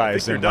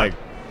demonetized? I think you're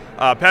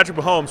done. Patrick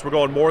Mahomes, we're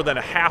going more than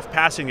a half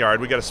passing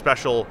yard. We got a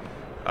special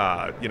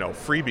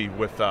freebie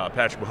with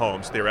Patrick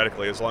Mahomes,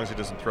 theoretically, as long as he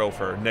doesn't throw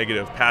for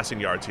negative passing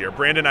yards here.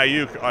 Brandon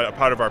Ayuk,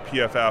 part of our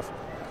PFF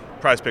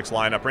prize picks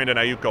lineup. Brandon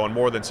Ayuk going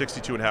more than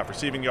 62.5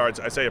 receiving yards.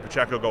 Isaiah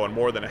Pacheco going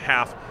more than a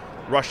half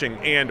rushing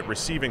and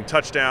receiving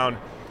touchdown.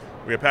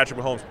 We have Patrick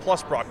Mahomes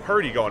plus Brock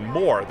Purdy going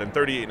more than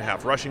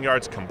 38.5 rushing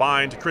yards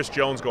combined. Chris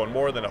Jones going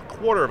more than a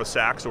quarter of a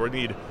sack, so we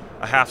need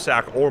a half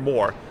sack or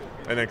more.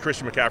 And then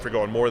Christian McCaffrey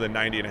going more than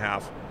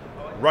 90.5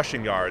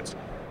 rushing yards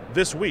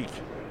this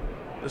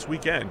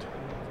weekend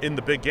in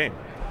the big game.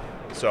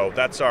 So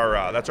that's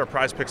our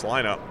prize picks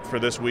lineup for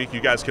this week.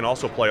 You guys can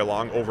also play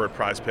along over at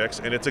Prize Picks,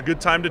 and it's a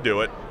good time to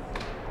do it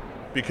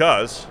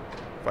because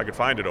if I could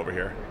find it over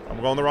here,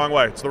 I'm going the wrong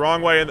way. It's the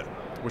wrong way, and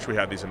wish we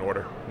had these in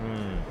order.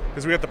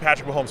 Because we got the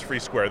Patrick Mahomes free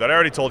square that I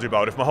already told you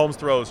about. If Mahomes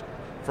throws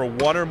for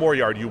 1 or more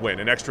yard, you win.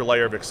 An extra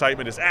layer of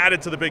excitement is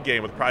added to the big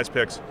game with Prize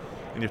Picks,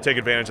 and you take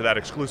advantage of that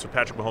exclusive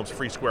Patrick Mahomes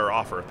free square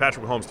offer. If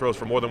Patrick Mahomes throws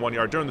for more than 1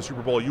 yard during the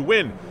Super Bowl, you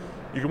win.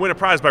 You can win a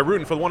prize by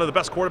rooting for one of the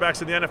best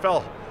quarterbacks in the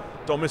NFL.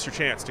 Don't miss your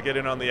chance to get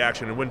in on the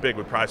action and win big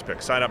with Prize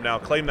Picks. Sign up now,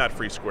 claim that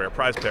free square.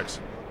 Prize Picks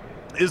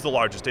is the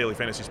largest daily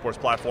fantasy sports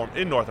platform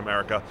in North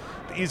America.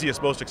 The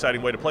easiest, most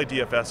exciting way to play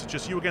DFS is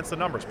just you against the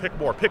numbers. Pick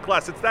more, pick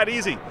less. It's that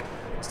easy.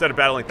 Instead of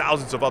battling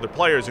thousands of other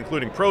players,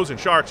 including pros and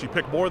sharks, you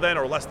pick more than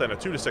or less than a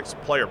 2 to 6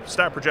 player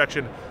stat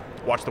projection.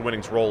 Watch the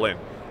winnings roll in.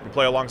 You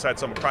play alongside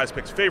some of Prize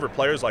Picks' favorite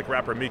players like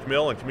rapper Meek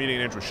Mill and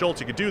comedian Andrew Schultz.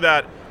 You can do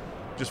that.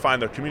 Just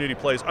find the community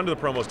plays under the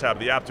promos tab of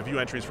the app to view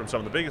entries from some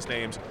of the biggest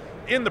names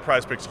in the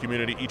Prize Picks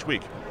community each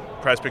week.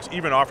 Prize Picks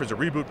even offers a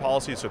reboot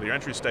policy so that your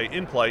entries stay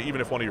in play even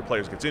if one of your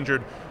players gets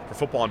injured. For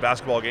football and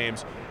basketball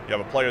games, you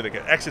have a player that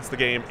exits the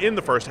game in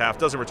the first half,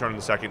 doesn't return in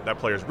the second, that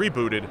player is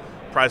rebooted.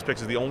 Prize Picks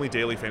is the only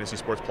daily fantasy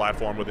sports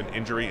platform with an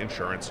injury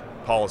insurance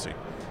policy.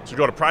 So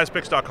go to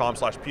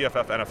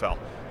prizepicks.com/PFFNFL.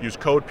 Use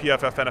code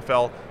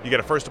PFFNFL. You get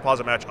a first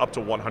deposit match up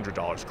to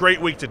 $100. Great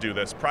week to do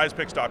this.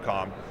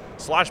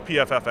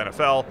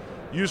 prizepicks.com/PFFNFL.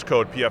 Use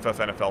code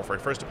PFFNFL for a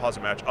first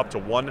deposit match up to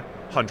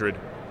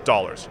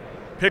 $100.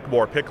 Pick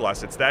more, pick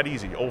less. It's that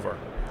easy over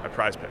at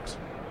Prize Picks.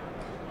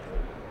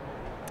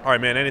 All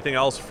right, man, anything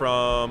else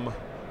from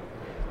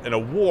an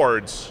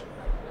awards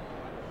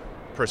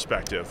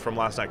perspective from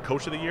last night?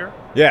 Coach of the Year?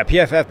 Yeah,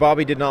 PFF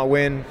Bobby did not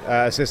win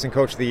Assistant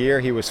Coach of the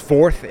Year. He was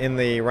 4th in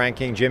the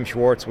ranking. Jim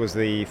Schwartz was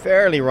the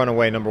fairly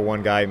runaway number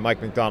 1 guy.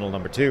 Mike McDonald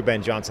number 2.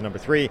 Ben Johnson number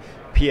 3.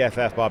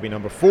 PFF Bobby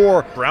number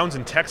 4. Browns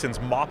and Texans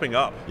mopping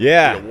up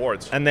the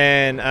awards. And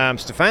then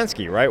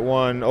Stefanski, right,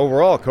 won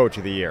overall Coach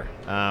of the Year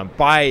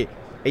by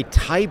a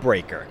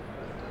tiebreaker.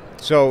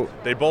 So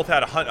they both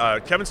had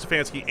Kevin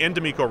Stefanski and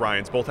DeMeco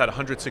Ryans both had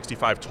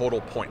 165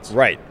 total points.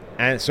 Right.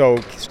 And so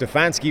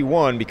Stefanski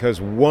won because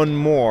one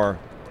more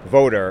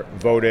voter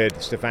voted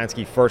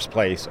Stefanski first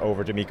place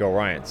over DeMeco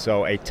Ryans.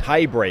 So a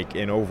tiebreak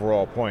in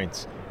overall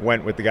points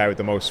went with the guy with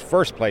the most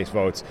first place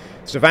votes.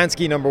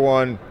 Stefanski number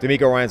 1,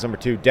 DeMeco Ryans number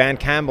 2, Dan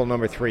Campbell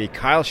number 3,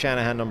 Kyle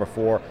Shanahan number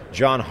 4,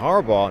 John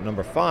Harbaugh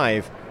number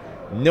 5.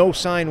 No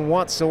sign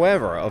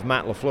whatsoever of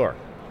Matt LaFleur.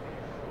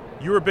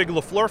 You were a big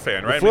LaFleur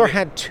fan, right? LaFleur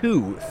had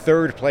 2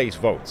 third-place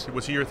votes.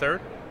 Was he your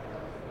third?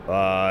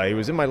 He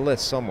was in my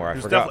list somewhere. I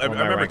forgot. I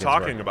remember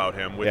talking about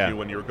him with you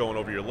when you were going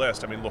over your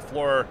list. I mean,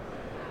 LaFleur,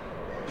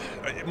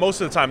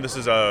 most of the time this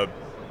is a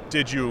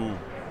did you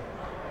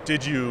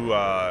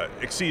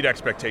exceed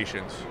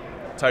expectations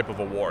type of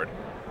award.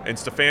 And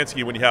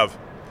Stefanski, when you have,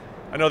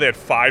 I know they had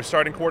 5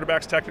 starting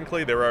quarterbacks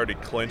technically. They were already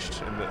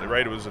clinched,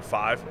 right? It was at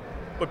 5.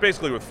 But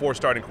basically with 4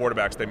 starting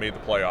quarterbacks, they made the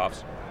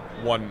playoffs.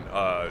 Won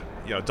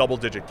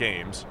double-digit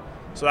games.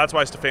 So that's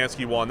why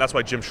Stefanski won. That's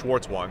why Jim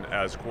Schwartz won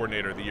as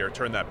coordinator of the year,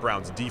 turned that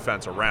Browns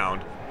defense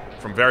around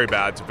from very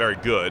bad to very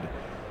good.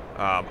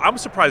 I'm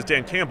surprised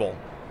Dan Campbell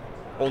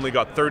only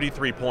got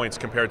 33 points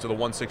compared to the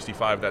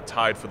 165 that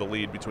tied for the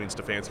lead between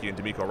Stefanski and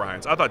DeMeco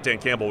Ryans. I thought Dan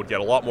Campbell would get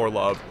a lot more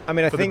love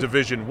for the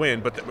division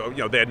win, but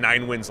they had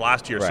 9 wins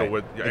last year, so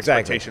with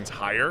expectations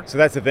higher. So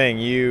that's the thing.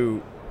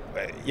 You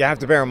have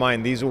to bear in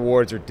mind these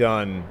awards are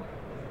done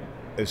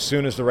as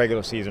soon as the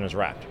regular season is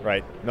wrapped,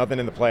 right? Nothing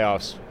in the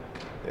playoffs.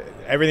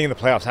 Everything in the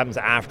playoffs happens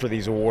after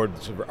these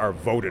awards are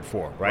voted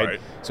for, right?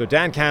 So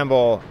Dan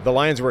Campbell, the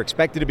Lions were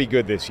expected to be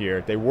good this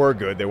year. They were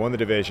good. They won the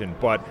division,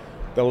 but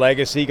the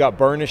legacy got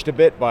burnished a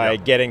bit by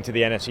getting to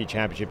the NFC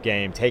Championship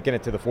game, taking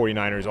it to the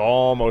 49ers,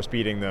 almost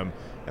beating them,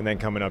 and then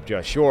coming up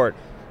just short.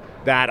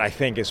 That, I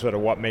think, is sort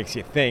of what makes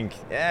you think,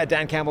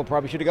 Dan Campbell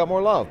probably should have got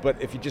more love.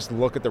 But if you just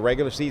look at the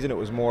regular season, it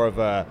was more of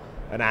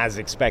an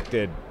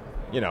as-expected,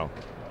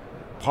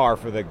 par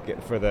for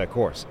the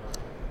course.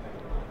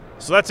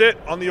 So that's it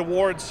on the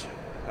awards.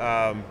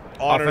 Honors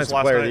Offensive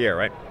last Player night. of the Year,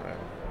 right?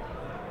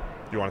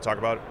 You want to talk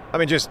about it? I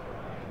mean, just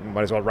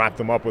might as well wrap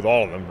them up with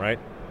all of them, right?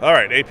 All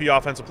right, AP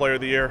Offensive Player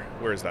of the Year.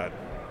 Where is that?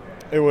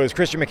 It was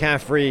Christian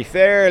McCaffrey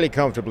fairly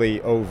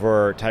comfortably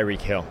over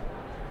Tyreek Hill.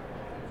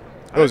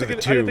 Those are the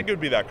 2. I didn't think it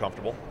would be that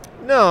comfortable.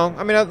 No,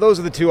 I mean, those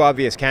are the two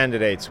obvious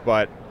candidates,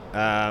 but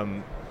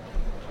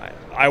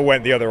I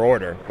went the other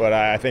order, but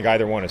I think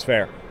either one is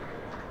fair.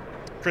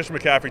 Christian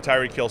McCaffrey,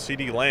 Tyreek Hill,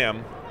 CeeDee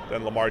Lamb,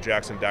 then Lamar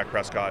Jackson, Dak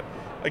Prescott.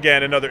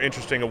 Again, another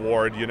interesting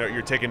award.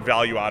 You're taking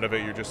value out of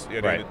it. You're just,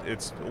 right.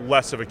 It's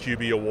less of a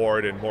QB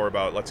award and more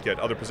about let's get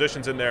other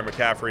positions in there.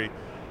 McCaffrey,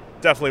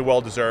 definitely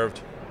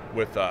well-deserved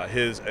with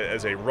his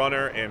as a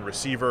runner and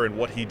receiver and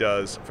what he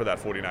does for that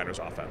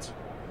 49ers offense.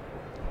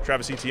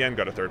 Travis Etienne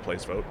got a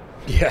third-place vote.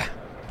 Yeah,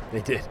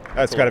 they did.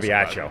 That's got to be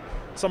Acho.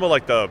 Some of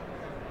like the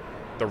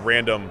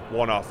random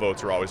one-off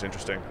votes are always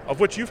interesting, of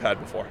which you've had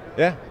before.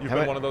 Yeah. You've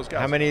been one of those guys.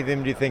 How many of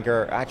them do you think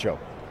are Acho?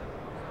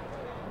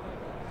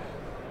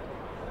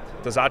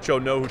 Does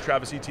Acho know who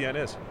Travis Etienne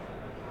is?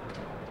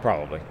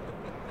 Probably.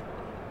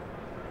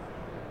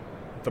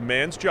 The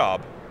man's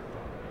job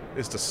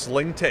is to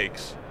sling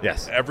takes.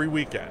 Yes. Every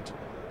weekend.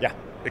 Yeah.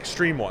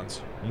 Extreme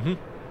ones. Mm-hmm.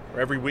 Or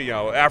every week,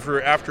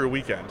 after a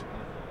weekend.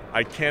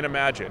 I can't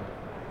imagine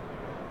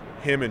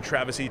him and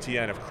Travis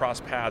Etienne have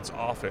crossed paths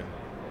often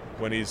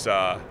when he's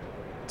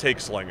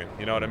take slinging.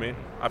 You know what I mean?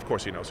 Of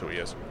course he knows who he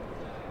is,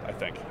 I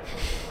think.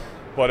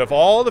 But of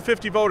all the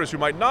 50 voters who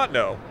might not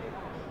know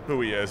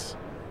who he is,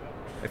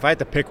 if I had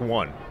to pick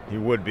one, he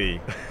would be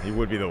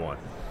the one.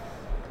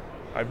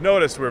 I've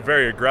noticed we're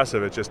very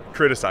aggressive at just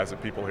criticizing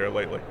people here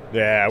lately.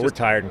 Yeah, we're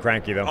tired and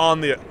cranky though. On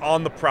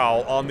the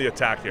prowl, on the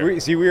attack here.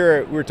 We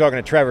were talking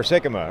to Trevor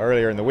Sikkema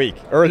earlier in the week,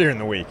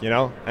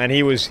 and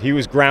he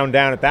was ground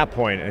down at that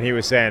point, and he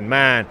was saying,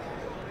 "Man,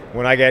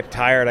 when I get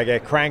tired, I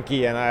get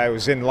cranky." And I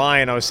was in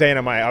line, I was saying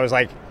to I was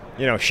like,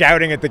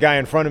 shouting at the guy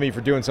in front of me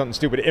for doing something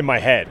stupid in my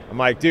head. I'm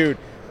like, dude,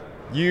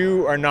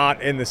 you are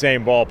not in the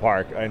same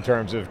ballpark in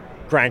terms of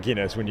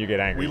crankiness when you get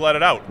angry. We let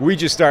it out. We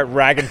just start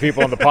ragging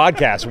people on the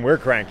podcast when we're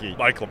cranky.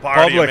 Mike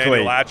Lepardi,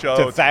 publicly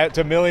Lacho,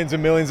 to millions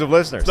and millions of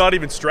listeners. It's not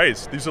even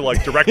strays. These are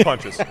like direct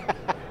punches.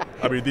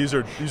 I mean, these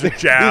are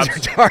jabs,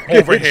 these are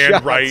overhand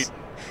shots. Right.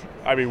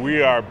 I mean,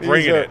 we are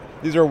bringing it.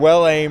 These are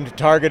well-aimed,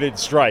 targeted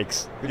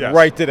strikes, yes.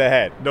 Right to the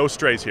head. No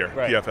strays here.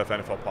 Right.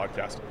 PFF NFL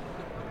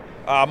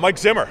podcast. Mike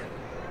Zimmer.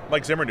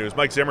 Mike Zimmer news.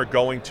 Mike Zimmer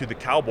going to the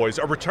Cowboys.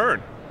 A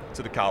return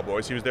to the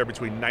Cowboys. He was there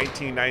between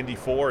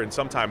 1994 and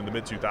sometime in the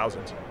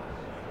mid-2000s.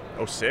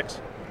 06?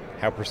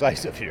 How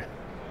precise of you.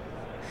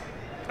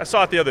 I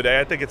saw it the other day.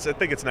 I think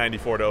it's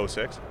 94 to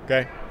 06.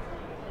 Okay.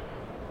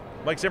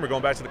 Mike Zimmer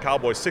going back to the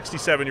Cowboys,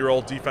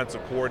 67-year-old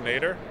defensive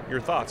coordinator.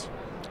 Your thoughts?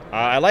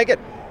 I like it.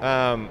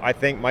 I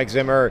think Mike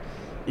Zimmer,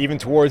 even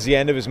towards the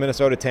end of his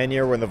Minnesota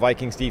tenure when the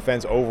Vikings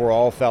defense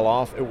overall fell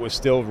off, it was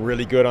still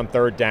really good on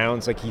third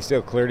downs. Like, he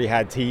still clearly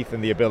had teeth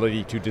and the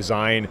ability to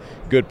design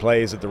good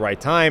plays at the right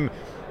time.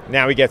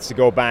 Now he gets to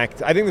go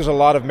back. I think there's a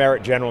lot of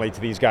merit generally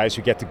to these guys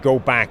who get to go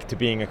back to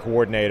being a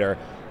coordinator.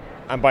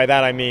 And by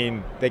that I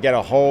mean they get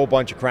a whole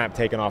bunch of crap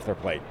taken off their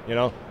plate.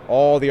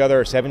 All the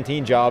other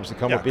 17 jobs that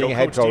come with being a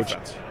head coach.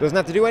 Defense. Doesn't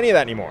have to do any of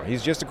that anymore.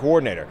 He's just a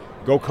coordinator.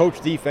 Go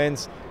coach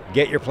defense,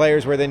 get your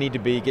players where they need to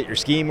be, get your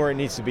scheme where it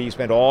needs to be,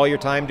 spend all your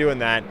time doing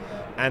that.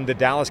 And the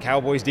Dallas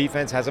Cowboys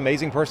defense has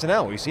amazing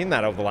personnel. We've seen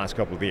that over the last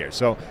couple of years.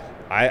 So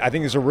I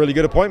think it's a really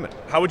good appointment.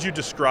 How would you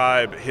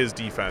describe his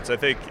defense? I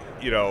think,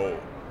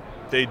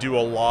 they do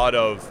a lot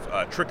of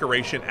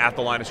trickeration at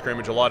the line of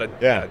scrimmage, a lot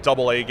of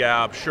double A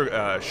gap,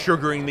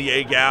 sugaring the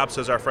A gaps,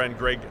 as our friend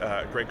Greg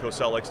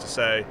Cosell likes to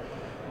say.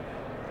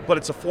 But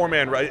it's a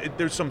four-man, right?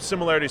 There's some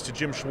similarities to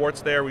Jim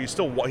Schwartz there, where he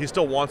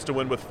still wants to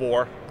win with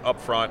four up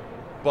front,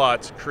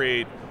 but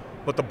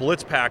the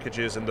blitz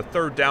packages and the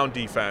third down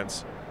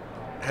defense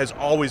has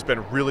always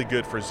been really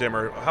good for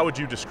Zimmer. How would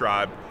you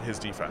describe his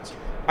defense?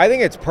 I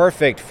think it's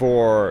perfect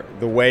for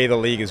the way the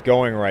league is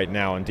going right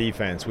now in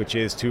defense, which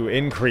is to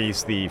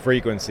increase the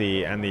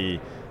frequency and the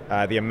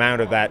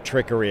amount of that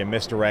trickery and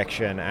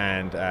misdirection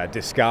and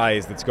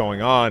disguise that's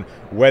going on,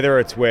 whether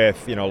it's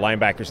with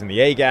linebackers in the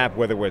A gap,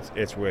 whether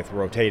it's with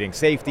rotating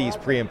safeties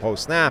pre and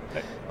post snap,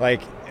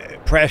 like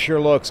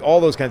pressure looks, all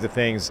those kinds of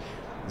things.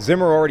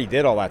 Zimmer already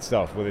did all that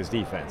stuff with his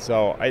defense,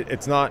 so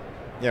it's not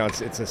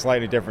it's a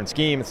slightly different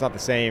scheme. It's not the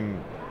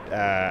same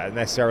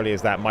necessarily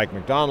as that Mike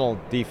McDonald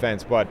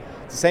defense, but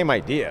it's the same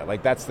idea.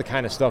 Like, that's the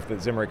kind of stuff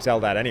that Zimmer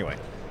excelled at anyway.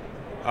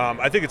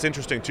 I think it's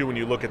interesting, too, when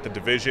you look at the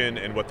division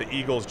and what the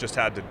Eagles just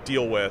had to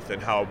deal with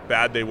and how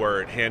bad they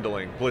were at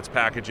handling blitz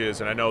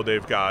packages. And I know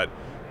they've got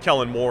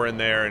Kellen Moore in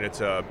there, and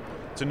it's a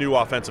new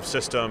offensive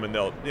system, and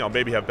they'll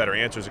maybe have better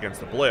answers against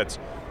the blitz.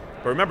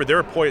 But remember, there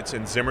were points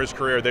in Zimmer's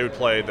career, they would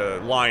play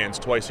the Lions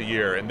twice a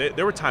year, and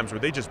there were times where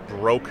they just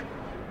broke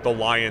the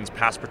Lions'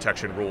 pass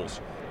protection rules.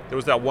 There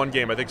was that one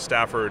game, I think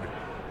Stafford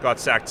got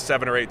sacked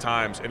 7 or 8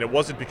 times, and it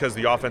wasn't because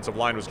the offensive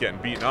line was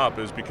getting beaten up.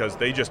 It was because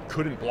they just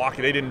couldn't block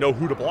it. They didn't know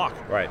who to block.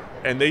 Right.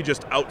 And they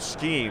just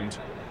out-schemed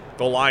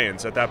the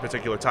Lions at that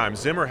particular time.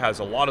 Zimmer has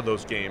a lot of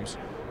those games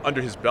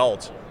under his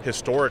belt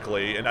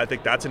historically, and I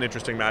think that's an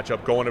interesting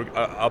matchup going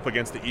up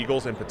against the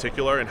Eagles in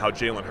particular, and how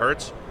Jalen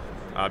Hurts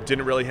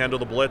didn't really handle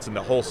the blitz, and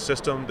the whole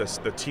system,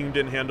 the team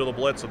didn't handle the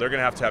blitz, so they're going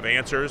to have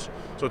answers.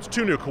 So it's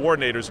 2 new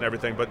coordinators and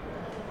everything, but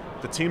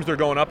the teams they're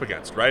going up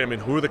against, right? I mean,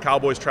 who are the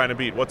Cowboys trying to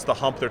beat? What's the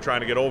hump they're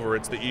trying to get over?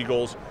 It's the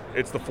Eagles,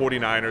 it's the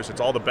 49ers,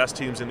 it's all the best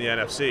teams in the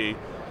NFC.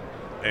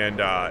 And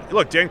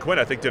look, Dan Quinn,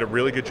 I think, did a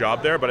really good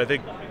job there, but I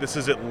think this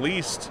is at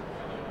least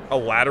a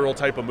lateral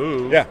type of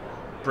move. Yeah.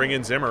 Bring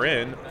in Zimmer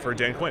in for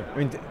Dan Quinn. I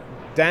mean,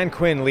 Dan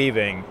Quinn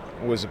leaving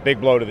was a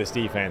big blow to this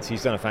defense.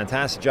 He's done a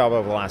fantastic job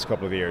over the last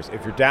couple of years.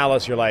 If you're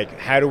Dallas, you're like,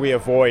 how do we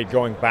avoid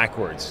going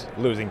backwards,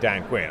 losing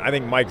Dan Quinn? I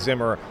think Mike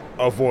Zimmer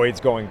avoids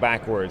going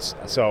backwards,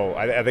 so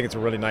I think it's a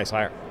really nice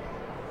hire.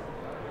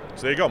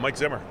 So there you go, Mike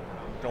Zimmer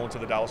going to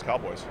the Dallas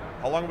Cowboys.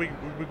 How long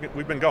have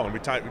we've been going?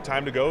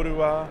 Time to go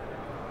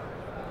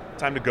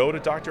to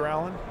Dr.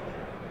 Allen?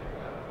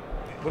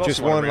 What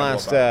Just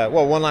else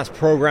one last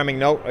programming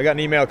note. I got an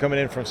email coming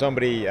in from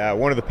somebody,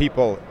 one of the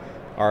people,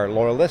 our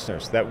loyal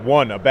listeners, that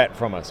won a bet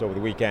from us over the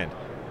weekend,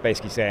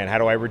 basically saying, how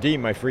do I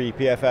redeem my free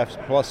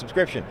PFF Plus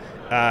subscription?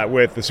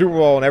 With the Super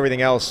Bowl and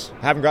everything else,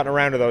 haven't gotten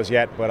around to those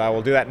yet, but I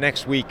will do that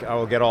next week. I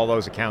will get all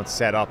those accounts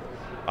set up.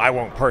 I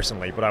won't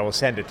personally, but I will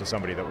send it to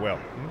somebody that will.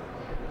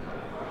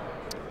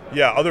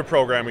 Yeah, other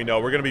programming, we're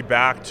going to be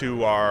back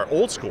to our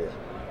old school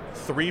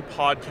 3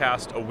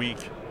 podcast a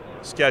week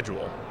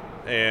schedule.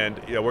 And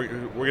we're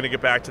going to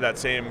get back to that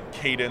same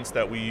cadence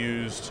that we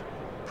used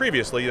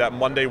previously, that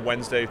Monday,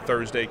 Wednesday,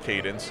 Thursday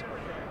cadence.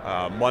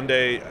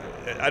 Monday,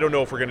 I don't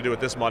know if we're going to do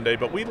it this Monday,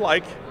 but we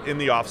like in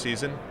the off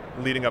season,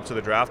 leading up to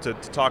the draft, to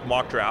talk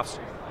mock drafts.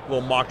 A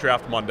little mock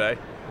draft Monday,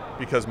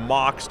 because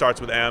mock starts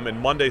with M and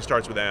Monday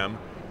starts with M,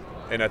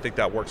 and I think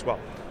that works well.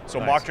 So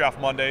nice. Mock draft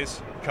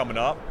Mondays coming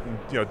up,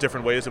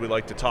 different ways that we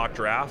like to talk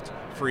draft.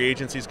 Free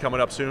agency's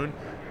coming up soon.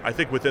 I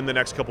think within the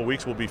next couple of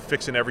weeks we'll be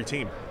fixing every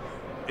team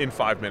in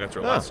 5 minutes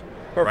or less,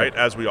 right?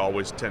 As we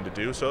always tend to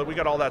do. So we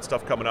got all that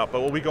stuff coming up,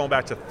 but we'll be going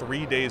back to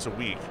 3 days a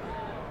week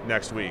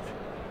next week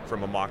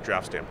from a mock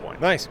draft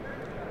standpoint. Nice.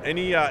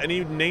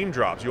 Any name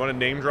drops? You want to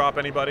name drop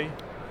anybody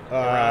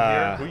around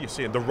here? Who are you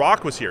seeing? The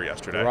Rock was here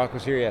yesterday. The Rock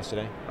was here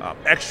yesterday.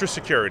 Extra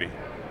security.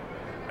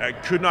 I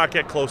could not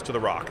get close to The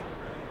Rock.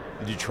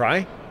 Did you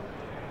try?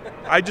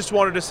 I just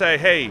wanted to say,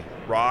 hey,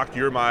 Rock,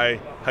 you're my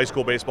high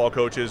school baseball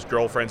coach's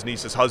girlfriend's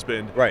niece's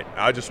husband. Right.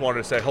 I just wanted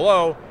to say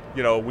hello.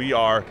 We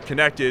are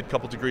connected,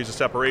 couple degrees of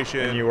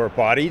separation. And you were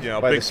bodied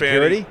by big the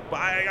security?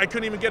 Fan. I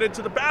couldn't even get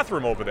into the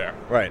bathroom over there.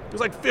 Right.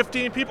 There's like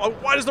 15 people.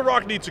 Why does The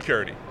Rock need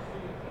security?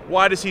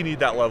 Why does he need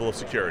that level of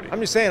security?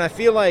 I'm just saying, I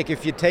feel like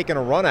if you'd taken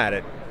a run at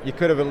it, you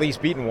could have at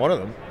least beaten one of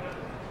them.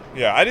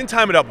 Yeah, I didn't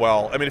time it up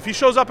well. I mean, if he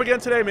shows up again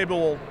today, maybe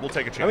we'll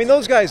take a chance. I mean,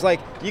 those guys,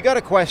 you got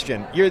to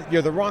question.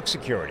 You're The Rock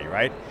security,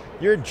 right?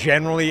 You're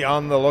generally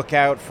on the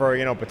lookout for,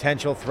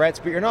 potential threats,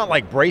 but you're not,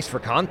 braced for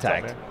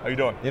contact. What's up, man? How you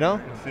doing?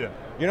 Yeah.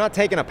 You're not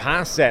taking a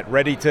pass set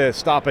ready to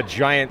stop a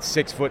giant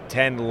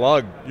 6'10"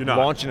 lug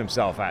launching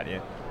himself at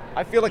you.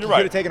 I feel like you could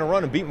have taken a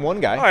run and beaten one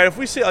guy. All right, if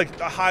we see a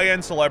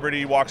high-end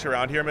celebrity walks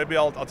around here, maybe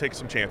I'll take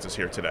some chances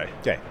here today.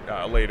 Okay.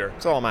 Later.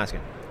 That's all I'm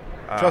asking.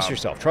 Trust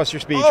yourself. Trust your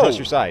speed. Trust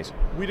your size.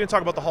 We didn't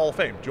talk about the Hall of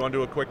Fame. Do you want to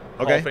do a quick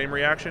Hall of Fame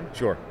reaction?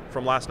 Sure.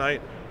 From last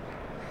night?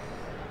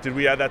 Did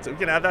we add that? We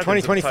can add that.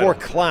 2024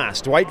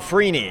 class: Dwight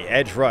Freeney,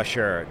 edge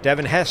rusher;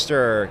 Devin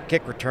Hester,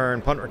 kick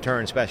return, punt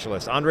return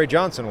specialist; Andre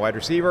Johnson, wide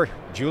receiver;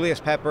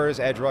 Julius Peppers,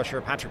 edge rusher;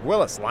 Patrick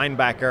Willis,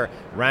 linebacker;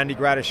 Randy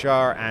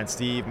Gradishar, and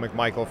Steve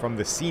McMichael from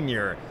the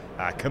senior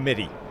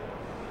committee.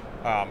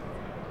 A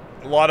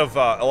lot of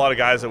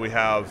guys that we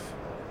have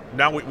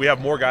now. We have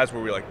more guys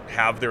where we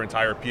have their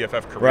entire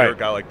PFF career. Right. A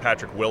guy like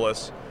Patrick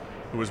Willis,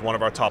 who was one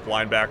of our top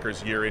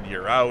linebackers year in,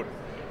 year out.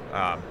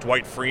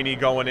 Dwight Freeney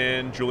going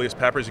in, Julius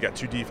Peppers. You got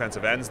 2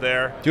 defensive ends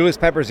there. Julius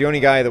Peppers, the only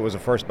guy that was a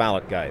first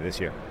ballot guy this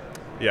year.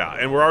 Yeah,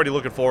 and we're already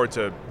looking forward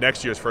to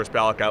next year's first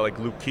ballot guy like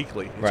Luke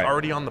Kuechly. He's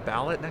already on the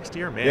ballot next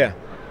year, man.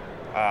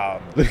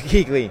 Yeah. Luke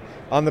Kuechly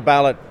on the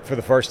ballot for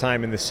the first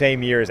time in the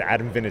same year as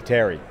Adam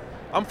Vinatieri.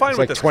 I'm fine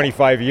with this.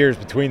 25 years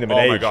between them in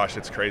age. Oh my gosh,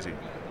 it's crazy.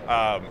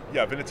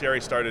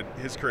 Vinatieri started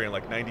his career in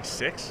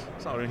 96.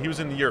 So he was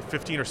in the year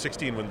 15 or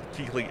 16 when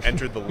Kuechly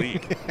entered the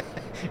league.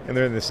 And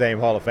they're in the same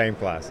Hall of Fame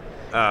class.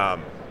 I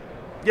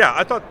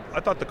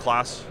thought the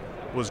class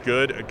was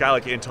good. A guy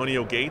like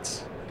Antonio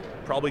Gates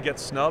probably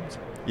gets snubbed.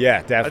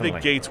 Yeah, definitely. I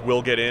think Gates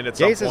will get in at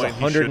some point. Gates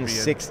has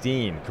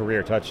 116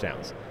 career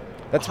touchdowns.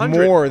 That's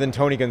 100. More than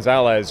Tony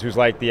Gonzalez, who's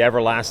the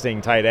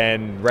everlasting tight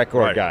end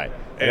record guy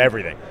and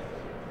everything.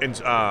 And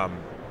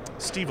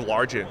Steve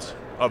Largent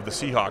of the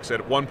Seahawks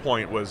at one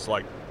point was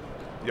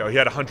he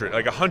had 100.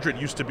 100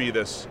 used to be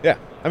this. Yeah,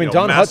 I mean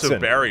Don massive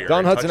Hudson. Barrier.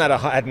 Don Hudson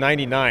had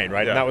 99,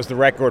 right? Yeah. And that was the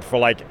record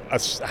for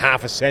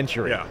half a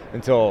century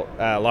until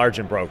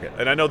Largent broke it.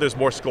 And I know there's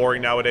more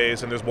scoring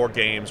nowadays and there's more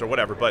games or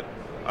whatever, but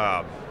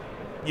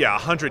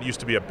 100 used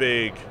to be a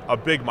big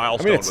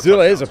milestone. I mean, it still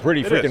is a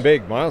pretty freaking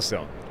big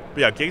milestone. But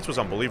yeah, Gates was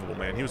unbelievable,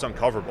 man. He was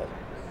uncoverable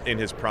in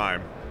his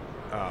prime.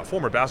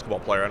 Former basketball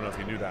player. I don't know if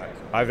you knew that.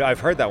 I've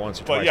heard that once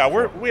or twice. But yeah,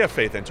 we have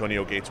faith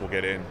Antonio Gates will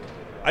get in.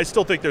 I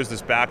still think there's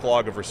this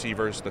backlog of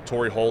receivers, the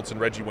Torrey Holtz and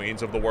Reggie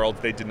Waynes of the world.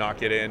 They did not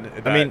get in.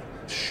 That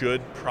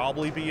should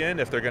probably be in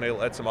if they're going to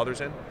let some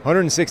others in.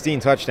 116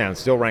 touchdowns,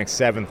 still ranked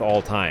 7th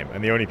all time,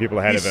 and the only people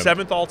ahead of him.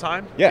 7th all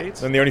time? Yeah,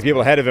 Gates? and the only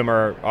people ahead of him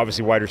are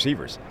obviously wide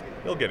receivers.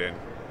 He'll get in.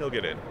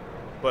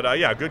 But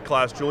yeah, good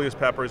class. Julius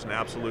Peppers, an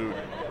absolute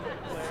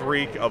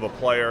freak of a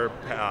player,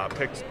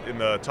 picked in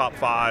the top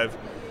 5.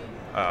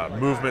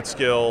 Movement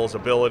skills,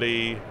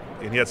 ability,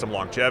 and he had some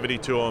longevity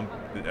to him.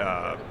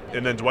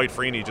 And then Dwight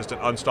Freeney, just an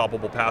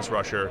unstoppable pass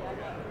rusher.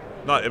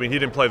 He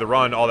didn't play the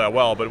run all that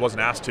well, but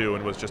wasn't asked to,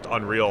 and was just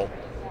unreal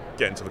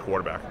getting to the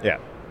quarterback. Yeah.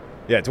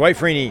 Dwight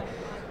Freeney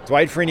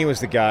was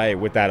the guy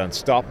with that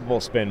unstoppable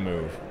spin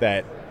move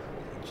that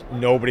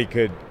nobody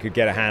could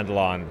get a handle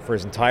on for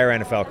his entire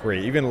NFL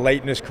career, even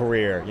late in his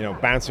career,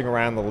 bouncing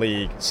around the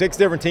league. 6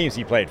 different teams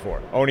he played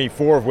for, only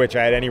 4 of which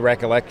I had any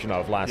recollection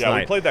of last night. Yeah,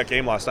 we played that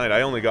game last night.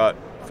 I only got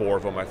 4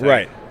 of them, I think.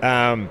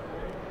 Right.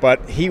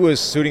 But he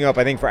was suiting up,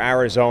 I think, for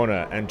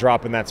Arizona and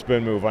dropping that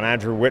spin move on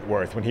Andrew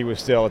Whitworth when he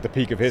was still at the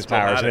peak of his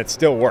powers, and it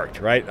still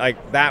worked, right?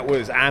 Like, that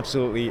was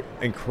absolutely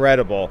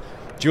incredible.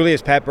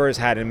 Julius Peppers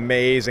had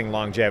amazing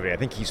longevity. I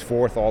think he's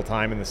 4th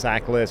all-time in the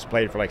sack list,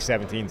 played for like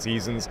 17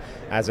 seasons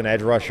as an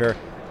edge rusher.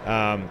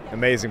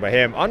 Amazing by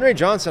him. Andre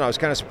Johnson, I was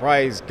kind of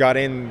surprised, got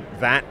in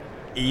that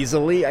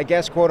easily, I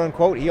guess,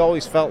 quote-unquote. He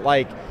always felt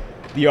like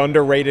the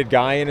underrated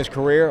guy in his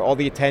career. All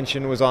the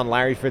attention was on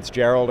Larry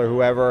Fitzgerald or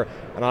whoever,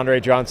 and Andre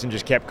Johnson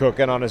just kept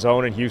cooking on his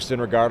own in Houston,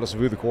 regardless of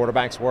who the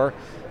quarterbacks were.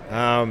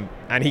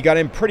 And he got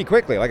in pretty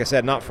quickly. Like I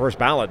said, not first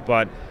ballot,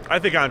 but I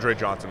think Andre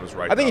Johnson was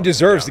right. I think he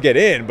deserves to get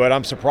in, but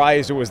I'm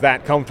surprised it was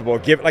that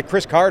comfortable. Like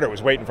Chris Carter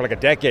was waiting for like a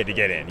decade to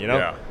get in,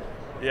 Yeah,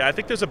 I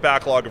think there's a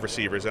backlog of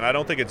receivers, and I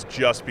don't think it's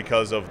just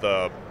because of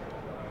the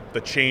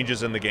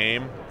changes in the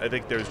game. I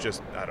think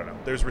there's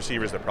there's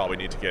receivers that probably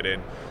need to get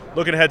in.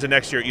 Looking ahead to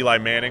next year, Eli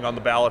Manning on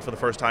the ballot for the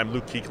first time,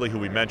 Luke Kuechly, who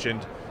we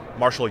mentioned,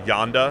 Marshall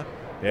Yanda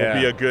will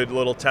be a good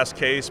little test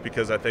case,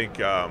 because I think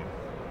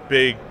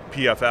big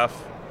PFF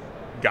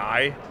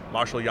guy,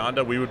 Marshall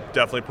Yanda, we would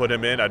definitely put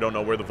him in. I don't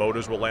know where the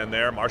voters will land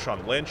there.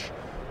 Marshawn Lynch,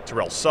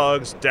 Terrell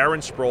Suggs, Darren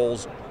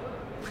Sproles,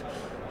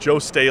 Joe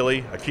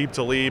Staley, Aqib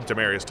Talib,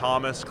 Demaryius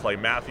Thomas, Clay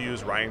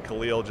Matthews, Ryan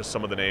Khalil, just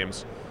some of the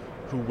names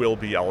who will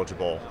be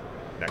eligible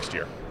next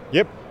year.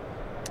 Yep.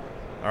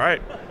 All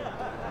right.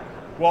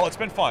 Well, it's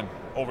been fun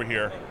over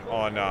here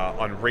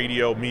on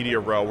Radio Media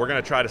Row. We're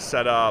going to try to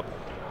set up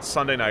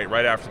Sunday night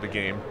right after the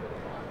game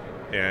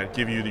and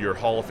give you your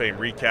Hall of Fame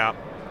recap.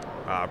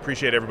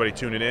 Appreciate everybody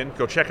tuning in.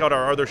 Go check out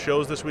our other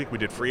shows this week. We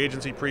did free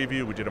agency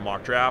preview. We did a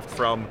mock draft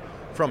from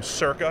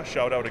Circa.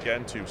 Shout out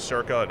again to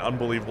Circa, an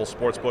unbelievable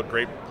sports book.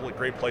 Great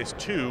place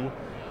to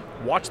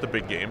watch the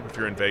big game if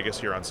you're in Vegas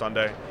here on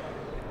Sunday.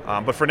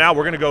 But for now,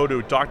 we're going to go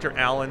to Dr.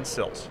 Alan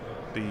Sills,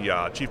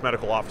 the Chief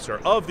Medical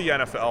Officer of the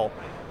NFL,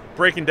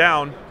 breaking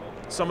down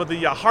some of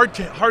the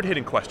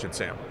hard-hitting questions,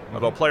 Sam,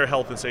 about player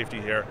health and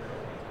safety here.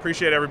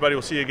 Appreciate everybody.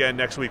 We'll see you again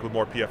next week with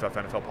more PFF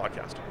NFL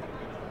Podcast.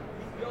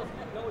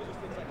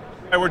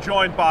 We're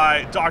joined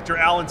by Dr.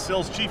 Alan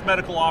Sills, Chief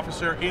Medical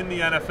Officer in the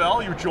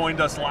NFL. You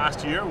joined us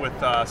last year with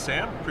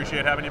Sam.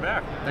 Appreciate having you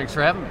back. Thanks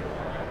for having me.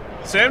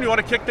 Sam, you want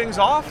to kick things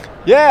off?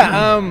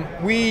 Yeah,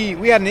 we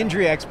had an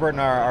injury expert in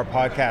our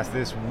podcast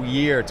this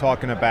year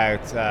talking about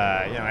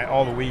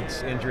all the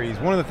week's injuries.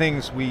 One of the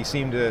things we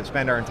seemed to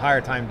spend our entire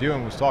time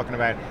doing was talking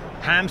about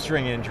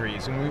hamstring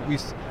injuries, and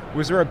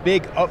was there a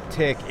big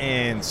uptick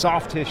in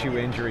soft tissue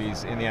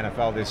injuries in the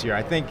NFL this year?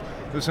 I think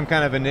there was some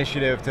kind of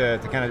initiative to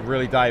kind of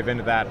really dive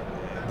into that.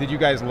 Did you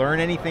guys learn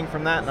anything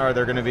from that, and are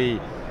there going to be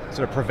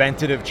sort of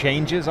preventative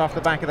changes off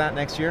the back of that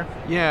next year?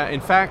 Yeah, in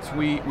fact,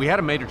 we had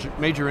a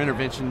major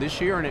intervention this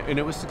year, and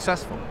it was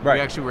successful. Right. We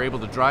actually were able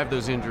to drive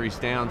those injuries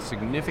down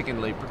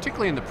significantly,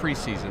 particularly in the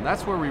preseason.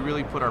 That's where we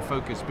really put our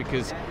focus,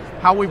 because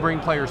how we bring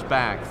players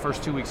back,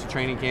 first 2 weeks of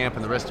training camp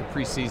and the rest of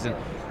preseason,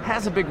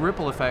 has a big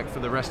ripple effect for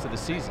the rest of the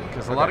season,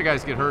 because a lot of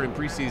guys get hurt in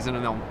preseason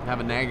and they'll have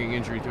a nagging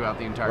injury throughout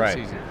the entire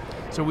season.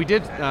 So we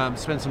did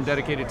spend some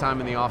dedicated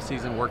time in the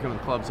offseason working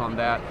with clubs on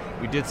that.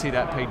 We did see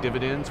that pay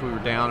dividends. We were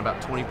down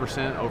about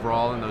 20%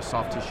 overall in those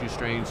soft tissue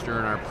strains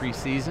during our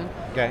preseason,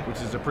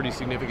 which is a pretty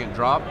significant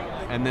drop.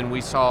 And then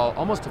we saw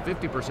almost a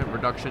 50%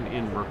 reduction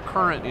in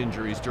recurrent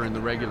injuries during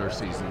the regular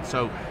season.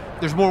 So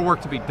there's more work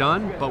to be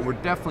done, but we're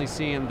definitely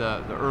seeing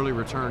the early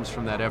returns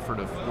from that effort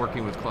of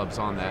working with clubs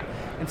on that.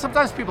 And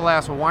sometimes people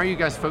ask, well, why are you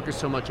guys focused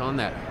so much on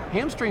that?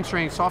 Hamstring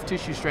strains, soft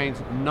tissue strains,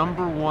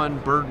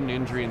 #1 burden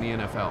injury in the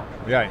NFL.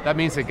 Right. That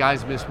means that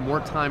guys miss more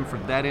time for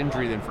that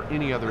injury than for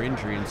any other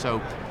injury. And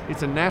so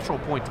it's a natural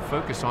point to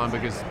focus on,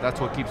 because that's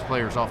what keeps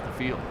players off the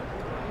field.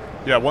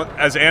 Yeah,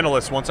 as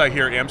analysts, once I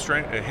hear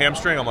hamstring,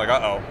 I'm like,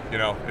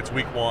 it's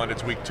week 1,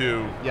 it's week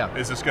 2. Yeah.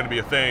 Is this going to be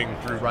a thing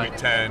through week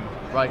 10,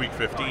 week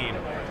 15?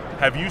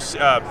 Have you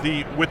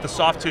with the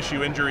soft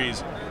tissue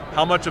injuries,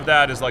 how much of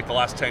that is like the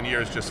last 10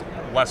 years just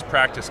less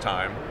practice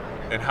time,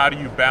 and how do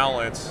you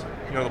balance?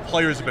 The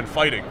players have been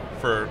fighting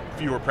for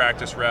fewer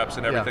practice reps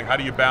and everything. Yeah. How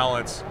do you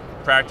balance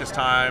practice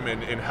time,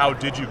 and how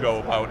did you go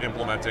about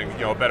implementing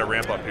a better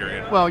ramp-up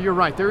period? Well, you're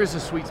right. There is a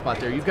sweet spot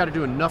there. You've got to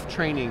do enough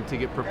training to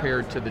get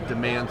prepared to the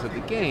demands of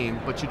the game,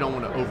 but you don't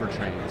want to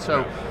overtrain.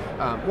 So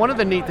one of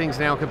the neat things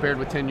now compared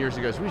with 10 years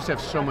ago is we just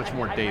have so much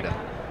more data.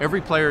 Every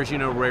player, as you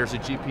know, wears a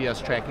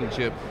GPS tracking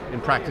chip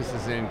in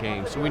practices and in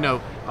games. So we know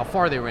how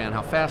far they ran,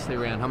 how fast they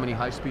ran, how many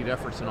high-speed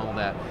efforts and all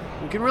that.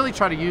 We can really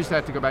try to use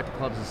that to go back to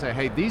clubs and say,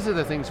 hey, these are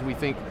the things we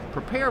think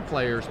prepare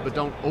players, but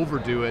don't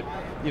overdo it,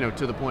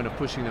 to the point of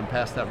pushing them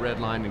past that red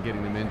line and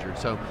getting them injured.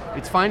 So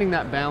it's finding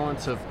that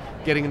balance of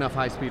getting enough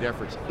high-speed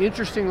efforts.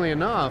 Interestingly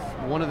enough,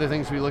 one of the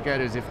things we look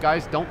at is if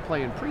guys don't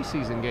play in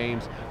preseason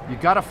games,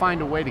 you've got to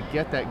find a way to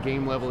get that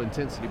game level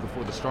intensity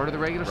before the start of the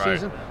regular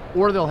season,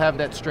 or they'll have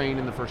that strain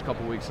in the first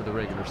couple weeks of the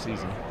regular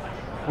season.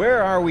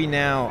 Where are we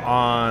now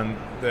on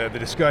the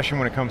discussion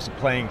when it comes to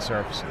playing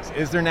surfaces?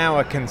 Is there now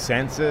a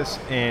consensus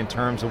in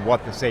terms of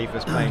what the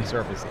safest playing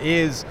surface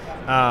is?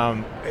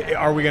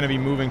 Are we going to be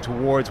moving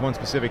towards one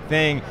specific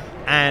thing?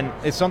 And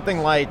is something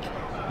like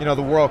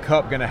the World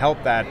Cup going to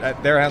help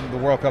that? They're having the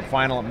World Cup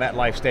final at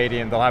MetLife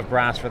Stadium. They'll have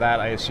grass for that,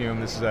 I assume.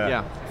 This is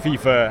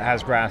FIFA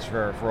has grass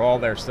for all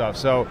their stuff.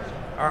 So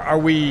are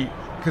we...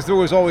 Because there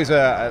was always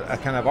a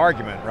kind of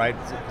argument, right?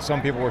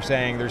 Some people were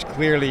saying there's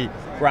clearly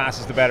grass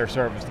is the better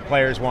surface. The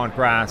players want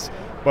grass.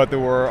 But there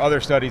were other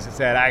studies that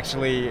said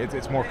actually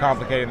it's more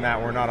complicated than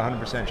that. We're not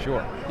 100%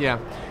 sure. Yeah.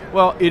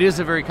 Well, it is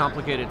a very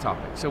complicated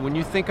topic. So when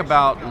you think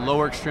about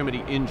lower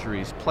extremity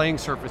injuries, playing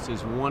surface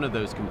is one of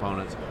those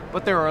components,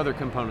 but there are other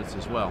components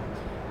as well.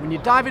 When you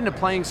dive into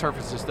playing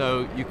surfaces,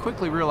 though, you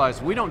quickly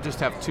realize we don't just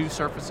have two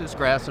surfaces,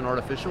 grass and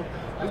artificial.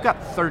 We've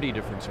got 30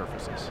 different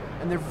surfaces,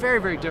 and they're very,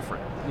 very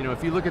different.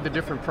 If you look at the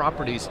different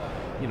properties,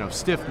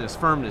 stiffness,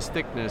 firmness,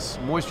 thickness,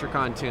 moisture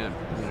content,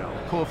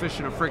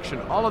 coefficient of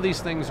friction, all of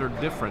these things are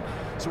different.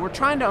 So we're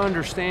trying to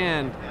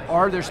understand,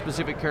 are there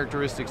specific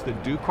characteristics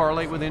that do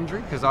correlate with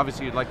injury? Because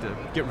obviously you'd like to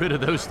get rid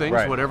of those things,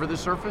 whatever the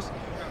surface.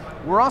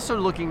 We're also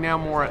looking now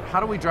more at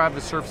how do we drive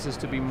the surfaces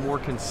to be more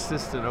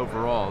consistent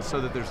overall so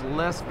that there's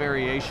less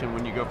variation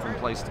when you go from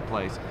place to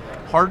place.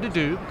 Hard to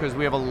do because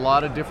we have a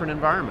lot of different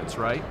environments,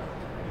 right?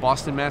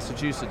 Boston,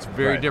 Massachusetts,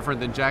 very different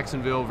than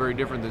Jacksonville, very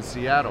different than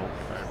Seattle.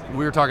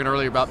 We were talking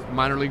earlier about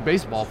minor league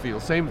baseball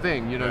fields, same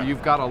thing.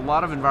 You've got a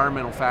lot of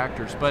environmental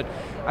factors, but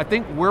I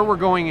think where we're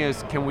going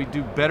is, can we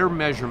do better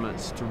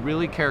measurements to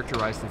really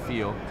characterize the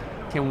field?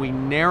 Can we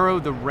narrow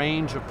the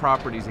range of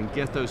properties and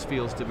get those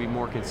fields to be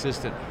more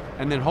consistent?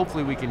 And then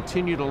hopefully we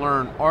continue to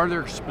learn, are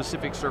there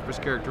specific surface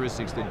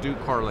characteristics that do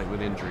correlate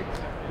with injury?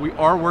 We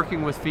are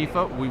working with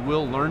FIFA. We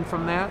will learn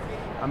from that.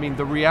 I mean,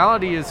 the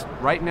reality is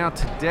right now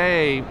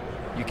today,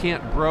 you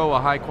can't grow a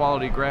high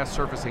quality grass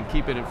surface and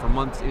keep it for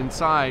months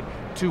inside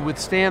to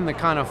withstand the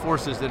kind of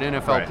forces that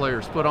NFL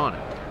players put on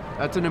it.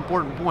 That's an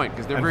important point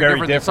because they're very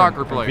different than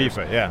soccer players.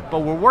 FIFA, But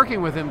we're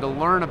working with them to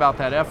learn about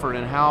that effort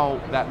and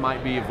how that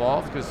might be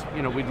evolved because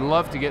we'd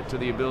love to get to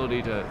the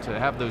ability to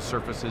have those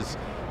surfaces,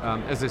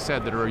 as I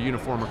said, that are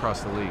uniform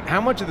across the league. How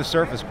much of the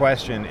surface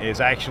question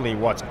is actually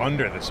what's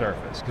under the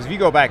surface? Because if you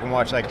go back and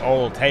watch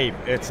old tape,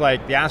 it's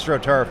like the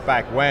AstroTurf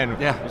back when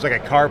it was like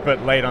a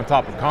carpet laid on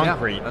top of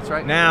concrete. Yeah, that's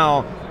right.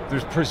 Now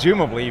there's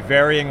presumably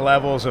varying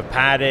levels of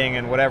padding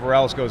and whatever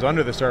else goes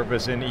under the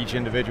surface in each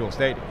individual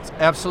stadium. It's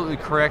absolutely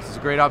correct. It's a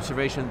great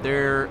observation.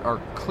 There are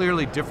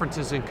clearly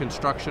differences in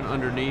construction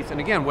underneath. And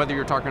again, whether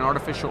you're talking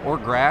artificial or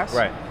grass.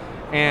 Right.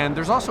 And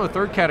there's also a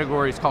third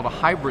category, it's called a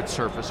hybrid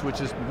surface, which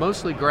is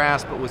mostly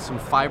grass but with some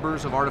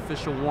fibers of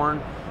artificial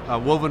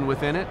woven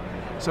within it.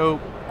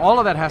 So all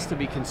of that has to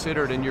be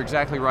considered, and you're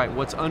exactly right.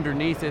 What's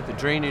underneath it, the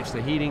drainage,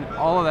 the heating,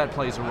 all of that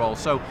plays a role.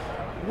 So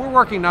we're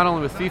working not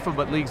only with FIFA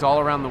but leagues all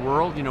around the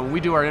world. When we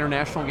do our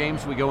international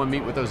games, we go and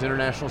meet with those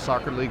international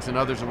soccer leagues and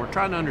others, and we're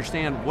trying to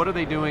understand what are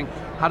they doing,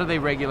 how do they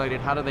regulate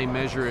it, how do they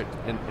measure it,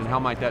 and how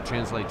might that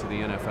translate to the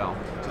NFL.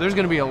 So there's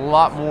going to be a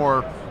lot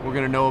more we're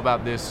going to know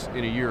about this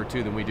in a year or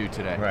two than we do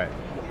today. Right.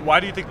 Why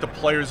do you think the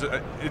players,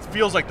 it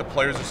feels like the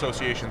Players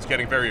Association is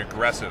getting very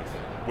aggressive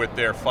with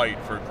their fight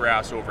for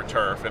grass over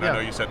turf, and I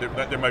know you said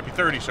there might be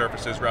 30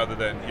 surfaces rather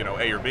than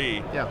A or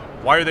B. Yeah.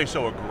 Why are they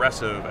so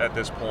aggressive at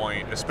this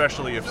point,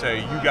 especially if, say,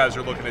 you guys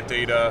are looking at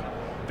data,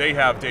 they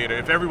have data.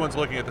 If everyone's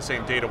looking at the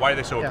same data, why are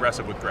they so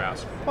aggressive with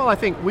grass? Well, I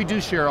think we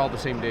do share all the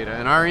same data,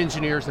 and our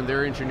engineers and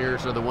their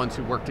engineers are the ones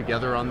who work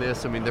together on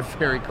this. I mean, they're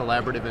very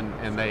collaborative,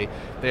 and they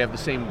have the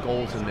same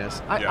goals in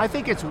this. I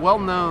think it's well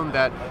known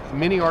that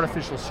many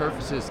artificial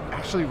surfaces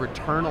actually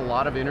return a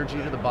lot of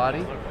energy to the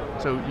body.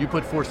 So you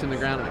put force in the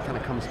ground and it kind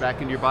of comes back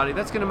into your body.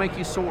 That's going to make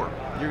you sore.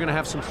 You're going to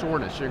have some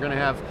soreness. You're going to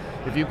have,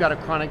 if you've got a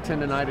chronic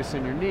tendonitis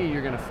in your knee,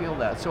 you're going to feel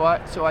that. So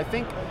I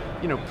think,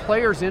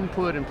 players'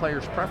 input and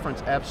players'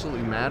 preference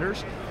absolutely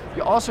matters.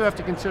 You also have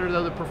to consider,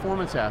 though, the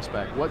performance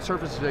aspect. What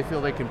surfaces they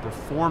feel they can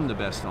perform the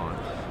best on.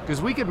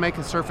 Because we could make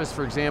a surface,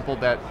 for example,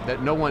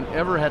 that no one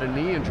ever had a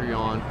knee injury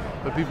on,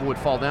 but people would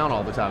fall down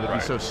all the time. It'd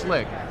be so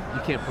slick.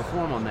 You can't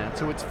perform on that.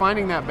 So it's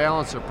finding that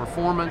balance of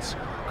performance,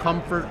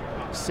 comfort,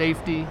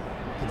 safety,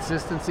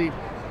 consistency.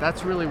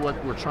 That's really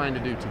what we're trying to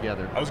do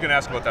together. I was going to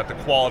ask about that, the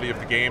quality of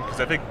the game, because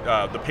I think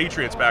the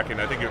Patriots back in,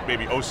 I think it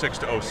maybe 06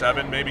 to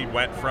 07, maybe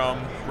went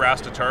from grass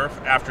to turf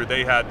after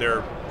they had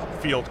their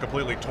field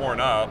completely torn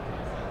up,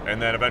 and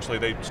then eventually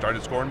they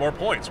started scoring more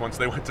points once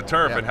they went to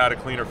turf and had a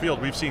cleaner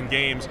field. We've seen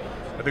games,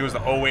 I think it was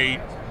the 08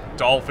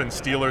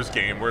 Dolphins-Steelers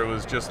game where it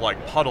was just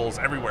like puddles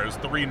everywhere. It was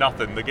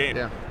 3-0 the game.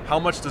 Yeah. How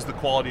much does the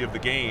quality of the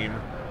game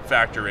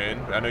factor in?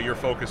 I know you're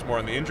focused more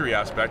on the injury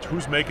aspect.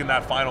 Who's making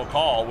that final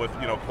call with,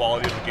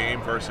 quality of the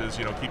game versus,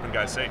 keeping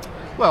guys safe?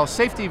 Well,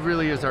 safety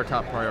really is our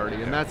top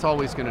priority, and that's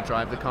always going to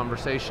drive the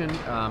conversation.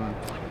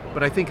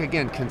 But I think,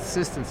 again,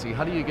 consistency.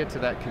 How do you get to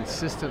that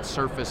consistent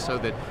surface so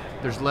that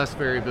there's less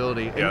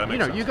variability? And, that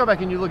makes sense. You go back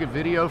and you look at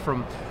video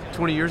from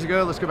 20 years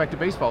ago. Let's go back to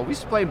baseball. We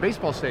used to play in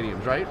baseball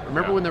stadiums, right?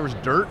 Remember when there was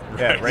dirt?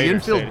 Yeah, the Raiders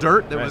infield Stadium.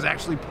 dirt that was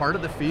actually part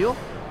of the field?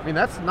 I mean,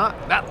 that's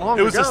not that long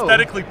ago. It was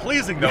aesthetically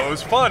pleasing, though. It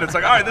was fun. It's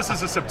like, all right, this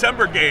is a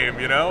September game,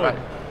 Right.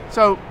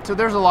 So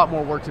there's a lot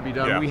more work to be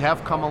done. Yeah. We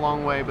have come a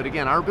long way, but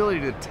again, our ability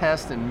to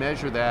test and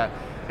measure that.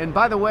 And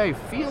by the way,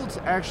 fields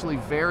actually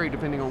vary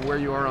depending on where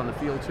you are on the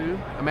field too.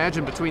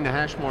 Imagine between the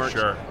hash marks,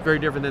 very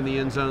different than the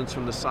end zones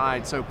from the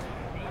side. So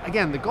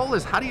again, the goal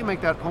is how do you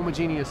make that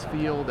homogeneous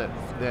field that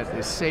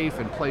is safe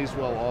and plays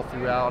well all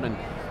throughout? And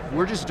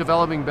we're just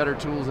developing better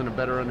tools and a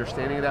better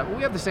understanding of that. But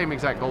we have the same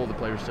exact goal of the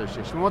Players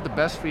Association. We want the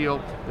best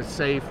field that's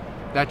safe,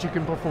 that you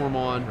can perform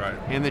on,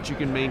 and that you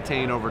can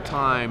maintain over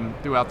time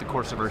throughout the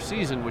course of our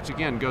season, which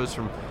again goes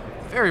from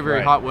very,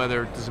 very hot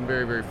weather to some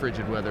very, very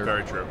frigid weather.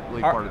 Very true.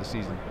 Late part of the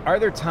season. Are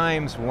there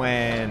times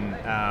when,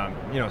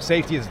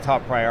 safety is a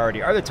top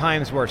priority? Are there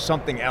times where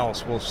something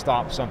else will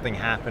stop something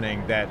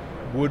happening that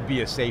would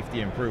be a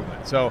safety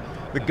improvement? So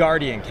the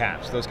guardian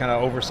caps, those kind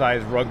of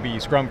oversized rugby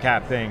scrum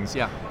cap things,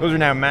 those are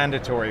now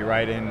mandatory,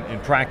 right, in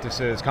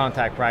practices,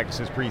 contact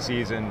practices,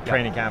 preseason,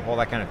 training camp, all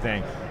that kind of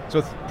thing.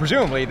 So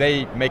presumably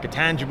they make a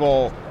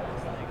tangible,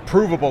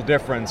 provable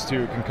difference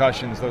to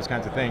concussions, those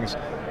kinds of things.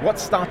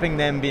 What's stopping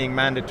them being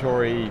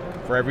mandatory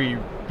for every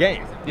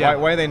game? Why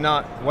are they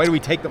not? Why do we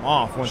take them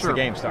off once the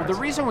game starts? Well, the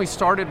reason we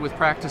started with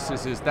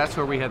practices is that's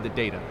where we had the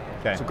data.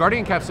 Okay. So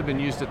guardian caps have been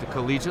used at the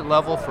collegiate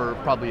level for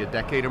probably a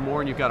decade or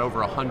more, and you've got over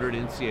 100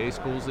 NCAA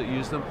schools that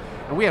use them.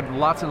 And we had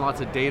lots and lots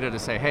of data to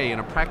say, hey, in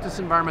a practice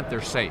environment, they're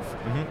safe.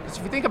 Because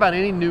if you think about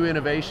any new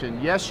innovation,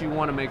 yes, you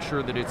want to make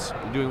sure that it's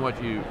doing what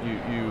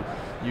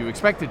you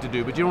expect it to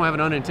do, but you don't have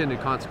an unintended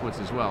consequence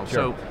as well.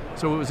 Sure.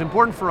 So it was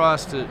important for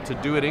us to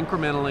do it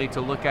incrementally, to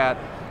look at,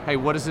 hey,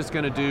 what is this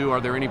going to do?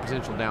 Are there any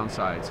potential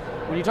downsides?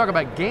 When you talk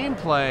about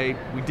gameplay,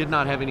 we did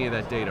not have any of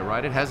that data,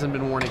 right? It hasn't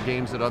been worn at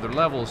games at other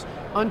levels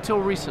until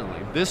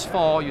recently. This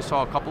fall, you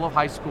saw a couple of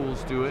high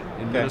schools do it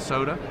in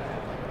Minnesota.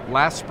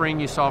 Last spring,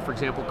 you saw, for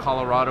example,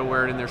 Colorado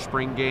wear it in their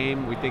spring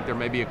game. We think there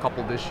may be a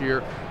couple this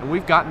year. And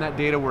we've gotten that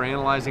data, we're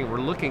analyzing it,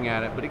 we're looking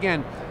at it. But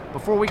again,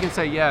 before we can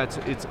say,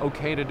 it's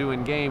okay to do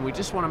in game, we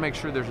just want to make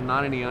sure there's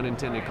not any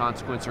unintended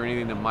consequence or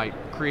anything that might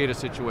create a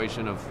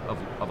situation of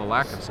a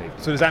lack of safety.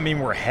 So does that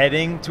mean we're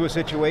heading to a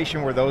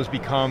situation where those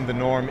become the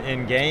norm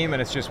in game,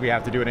 and it's just we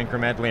have to do it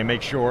incrementally and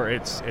make sure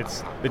it's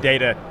the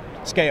data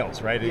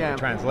scales, right? It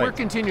translates. We're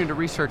continuing to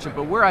research it,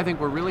 but where I think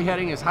we're really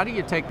heading is how do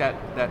you take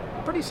that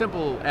pretty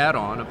simple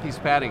add-on, a piece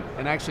of padding,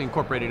 and actually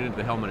incorporate it into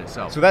the helmet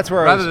itself. So that's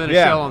where rather than a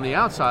shell on the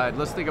outside,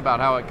 let's think about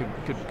how it could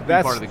be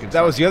part of the construction.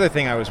 That was the other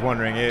thing I was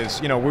wondering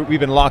is, we've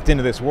been locked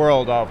into this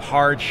world of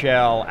hard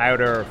shell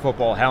outer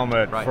football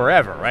helmet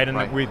forever, right? And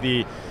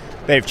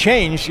they've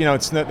changed,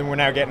 we're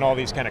now getting all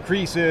these kind of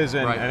creases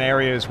and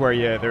areas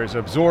where there's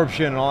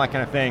absorption and all that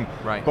kind of thing.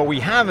 Right. But we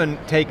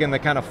haven't taken the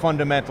kind of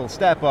fundamental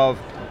step of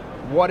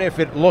what if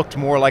it looked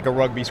more like a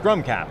rugby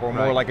scrum cap or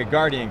more like a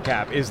guardian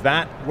cap? Is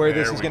that where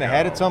this is going to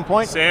head at some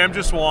point? Sam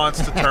just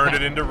wants to turn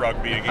it into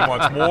rugby. He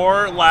wants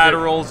more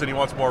laterals and he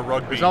wants more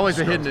rugby. There's always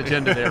a hidden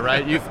agenda there,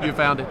 right? You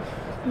found it.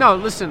 No,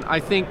 listen, I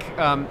think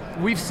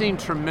we've seen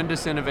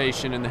tremendous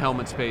innovation in the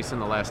helmet space in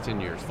the last 10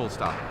 years, full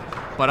stop.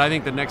 But I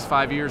think the next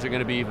 5 years are going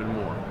to be even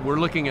more. We're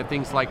looking at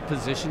things like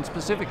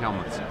position-specific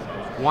helmets.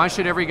 Why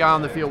should every guy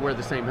on the field wear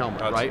the same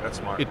helmet, right? That's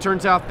smart. It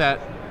turns out that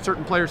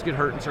certain players get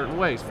hurt in certain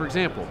ways. For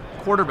example,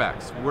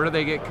 quarterbacks, where do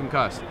they get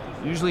concussed?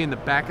 Usually in the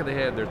back of the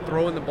head. They're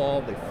throwing the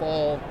ball, they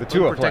fall,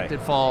 unprotected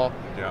fall,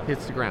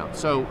 hits the ground.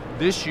 So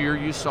this year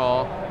you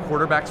saw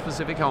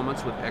quarterback-specific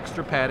helmets with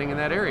extra padding in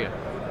that area.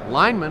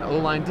 Linemen,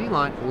 O-line,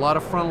 D-line, a lot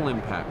of frontal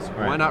impacts.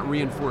 Why not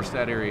reinforce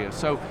that area?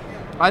 So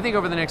I think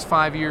over the next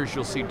 5 years,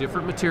 you'll see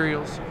different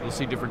materials, you'll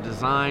see different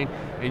design,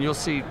 and you'll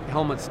see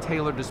helmets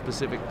tailored to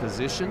specific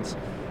positions.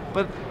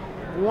 But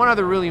one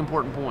other really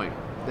important point,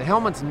 the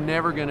helmet's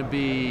never going to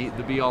be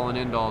the be-all and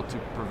end-all to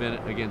prevent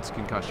it against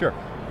concussion. Sure.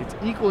 It's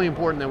equally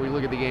important that we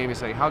look at the game and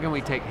say, how can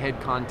we take head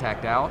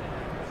contact out?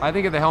 I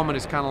think of the helmet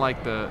as kind of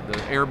like the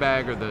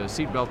airbag or the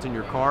seatbelt in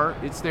your car.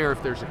 It's there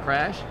if there's a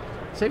crash.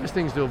 Safest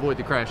thing is to avoid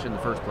the crash in the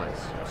first place.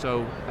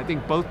 So I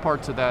think both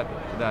parts of that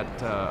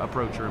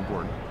approach are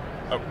important.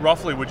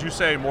 Roughly, would you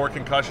say more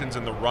concussions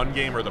in the run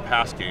game or the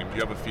pass game? Do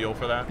you have a feel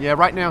for that? Yeah,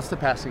 right now it's the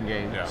passing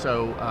game. Yeah.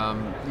 So,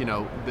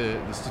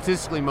 the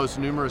statistically most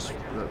numerous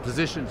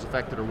positions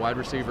affected are wide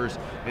receivers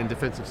and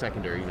defensive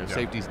secondary,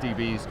 safeties,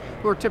 DBs,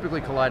 who are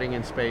typically colliding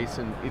in space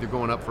and either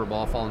going up for a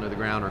ball, falling to the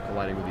ground, or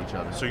colliding with each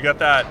other. So you got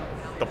that,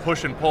 the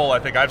push and pull I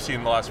think I've seen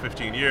in the last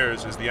 15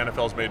 years is the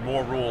NFL's made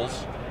more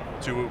rules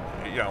to,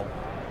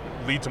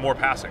 lead to more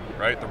passing,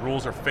 right? The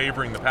rules are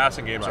favoring the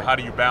passing game, so how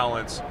do you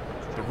balance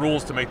the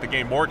rules to make the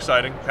game more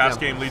exciting? Pass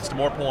game leads to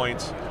more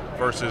points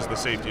versus the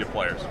safety of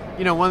players.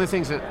 One of the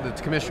things that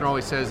the commissioner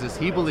always says is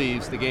he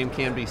believes the game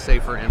can be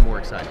safer and more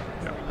exciting.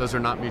 Yeah. Those are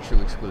not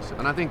mutually exclusive.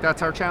 And I think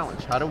that's our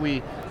challenge. How do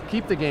we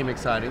keep the game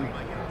exciting,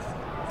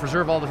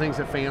 preserve all the things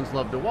that fans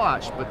love to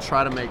watch, but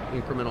try to make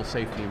incremental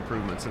safety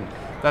improvements? And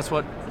that's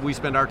what we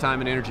spend our time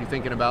and energy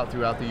thinking about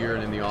throughout the year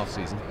and in the off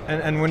season.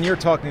 And when you're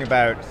talking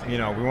about, we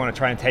want to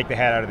try and take the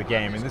head out of the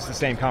game, and this is the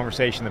same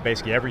conversation that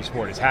basically every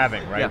sport is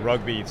having, right? Yeah.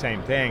 Rugby,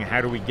 same thing.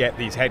 How do we get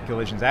these head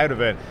collisions out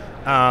of it?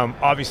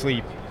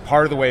 Obviously,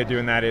 part of the way of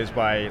doing that is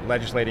by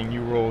legislating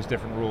new rules,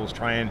 different rules,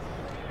 try and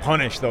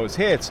punish those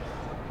hits.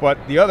 But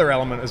the other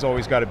element has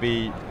always got to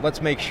be, let's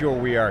make sure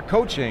we are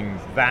coaching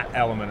that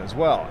element as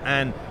well.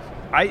 And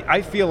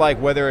I feel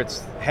like whether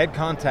it's head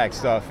contact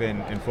stuff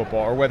in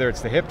football or whether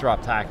it's the hip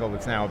drop tackle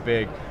that's now a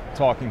big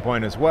talking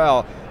point as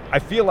well, I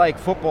feel like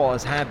football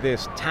has had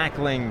this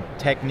tackling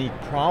technique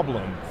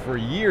problem for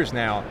years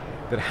now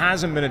that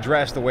hasn't been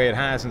addressed the way it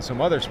has in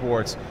some other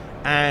sports.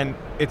 And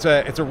it's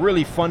a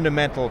really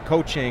fundamental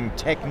coaching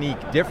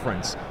technique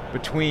difference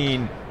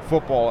between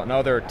football and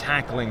other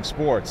tackling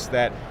sports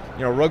that,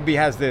 rugby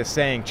has this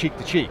saying cheek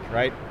to cheek,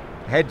 right?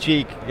 Head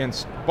cheek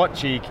against butt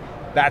cheek.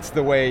 That's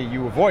the way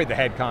you avoid the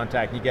head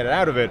contact and you get it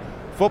out of it.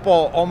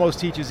 Football almost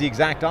teaches the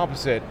exact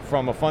opposite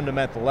from a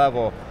fundamental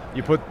level.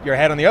 You put your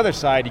head on the other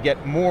side, you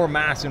get more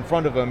mass in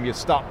front of them, you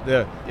stop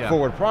the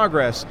forward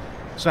progress.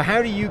 So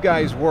how do you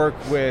guys work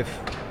with,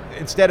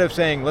 instead of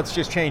saying, let's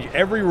just change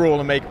every rule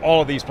and make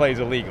all of these plays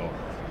illegal,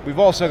 we've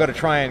also got to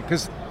try and,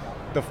 because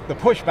the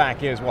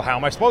pushback is, well, how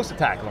am I supposed to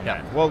tackle him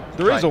then? Well,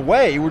 there is a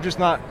way, we're just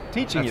not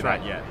teaching you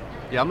that yet.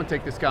 Yeah, I'm going to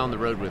take this guy on the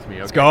road with me.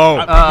 Okay? Let's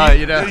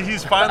go.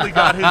 He's finally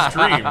got his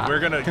dream. We're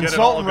going to get it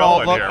all Consultant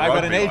going role. here. I've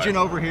got an agent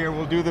over here.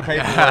 We'll do the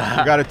paperwork.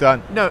 We got it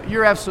done. No,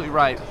 you're absolutely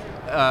right.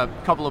 A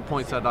couple of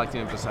points I'd like to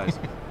emphasize.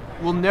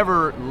 We'll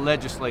never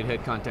legislate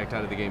head contact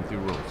out of the game through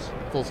rules.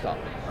 Full stop.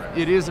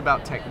 It is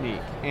about technique.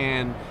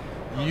 And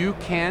you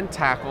can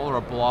tackle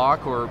or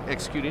block or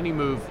execute any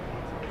move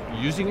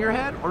using your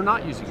head or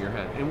not using your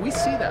head. And we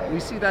see that. We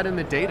see that in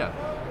the data.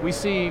 We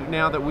see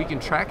now that we can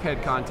track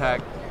head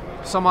contact.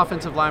 Some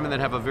offensive linemen that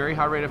have a very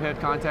high rate of head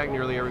contact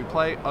nearly every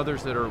play,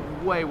 others that are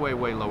way, way,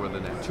 way lower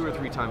than that, 2 or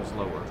 3 times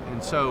lower.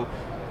 And so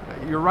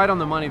you're right on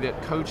the money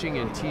that coaching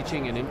and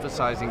teaching and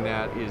emphasizing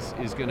that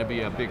is going to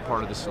be a big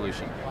part of the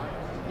solution.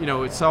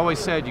 It's always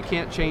said you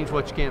can't change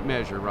what you can't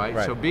measure, right?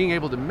 So being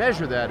able to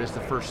measure that is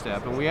the first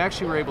step. And we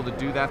actually were able to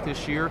do that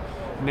this year.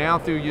 Now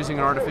through using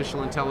an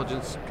artificial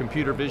intelligence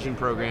computer vision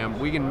program,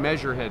 we can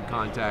measure head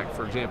contact,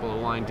 for example, a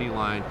line,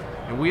 D-line,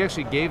 and we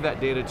actually gave that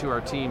data to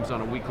our teams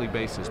on a weekly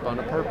basis, on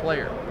a per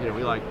player.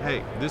 We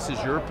hey, this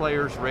is your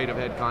player's rate of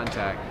head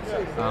contact.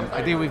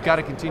 I think we've got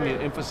to continue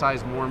to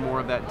emphasize more and more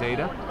of that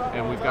data,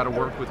 and we've got to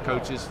work with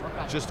coaches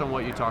just on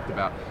what you talked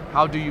about.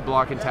 How do you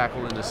block and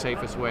tackle in the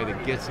safest way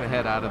that gets the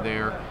head out of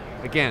there?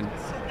 Again,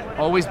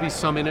 always be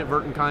some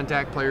inadvertent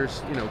contact.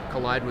 Players,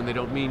 collide when they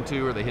don't mean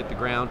to, or they hit the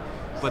ground.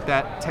 But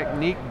that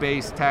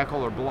technique-based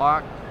tackle or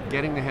block,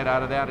 getting the head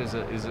out of that is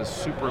a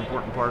super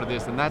important part of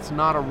this, and that's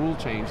not a rule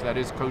change. That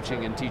is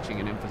coaching and teaching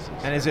and emphasis.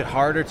 And is it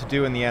harder to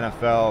do in the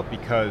NFL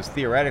because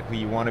theoretically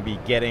you want to be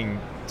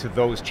getting to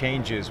those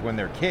changes when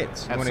they're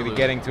kids? You want to be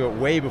getting to it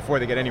way before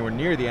they get anywhere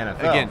near the NFL.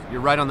 Again, you're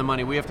right on the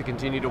money. We have to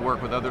continue to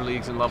work with other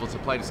leagues and levels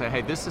of play to say,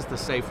 hey, this is the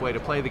safe way to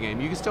play the game.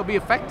 You can still be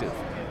effective.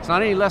 It's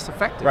not any less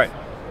effective. Right.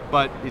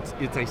 But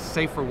it's a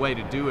safer way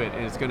to do it,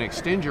 and it's going to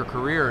extend your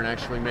career and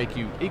actually make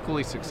you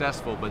equally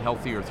successful but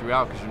healthier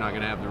throughout because you're not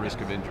going to have the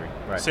risk of injury.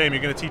 Right. Sam,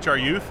 you're going to teach our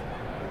youth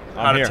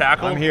how to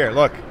tackle? I'm here.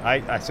 Look,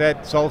 I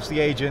said Solf's the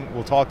agent.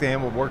 We'll talk to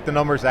him. We'll work the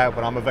numbers out,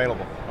 but I'm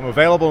available. I'm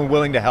available and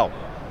willing to help.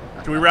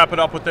 Can we wrap it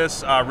up with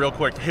this real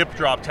quick? Hip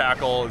drop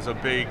tackle is a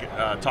big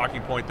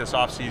talking point this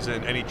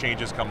offseason. Any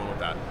changes coming with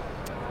that?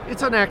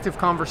 It's an active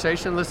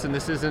conversation. Listen,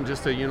 this isn't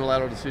just a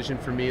unilateral decision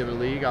for me or the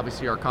league.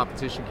 Obviously, our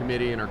competition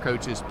committee and our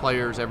coaches,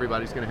 players,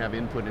 everybody's going to have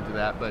input into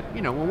that. But,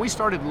 when we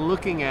started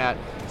looking at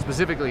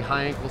specifically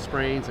high ankle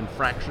sprains and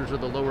fractures of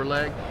the lower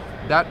leg,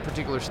 that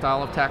particular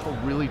style of tackle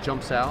really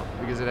jumps out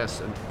because it has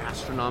an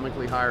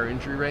astronomically higher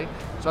injury rate.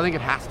 So I think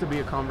it has to be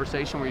a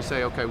conversation where you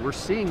say, okay, we're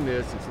seeing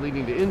this, it's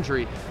leading to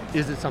injury.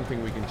 Is it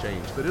something we can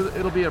change? But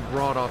it'll be a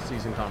broad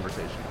off-season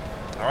conversation.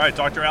 All right,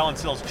 Dr. Alan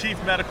Sills,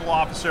 Chief Medical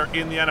Officer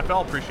in the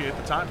NFL. Appreciate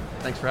the time.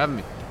 Thanks for having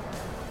me.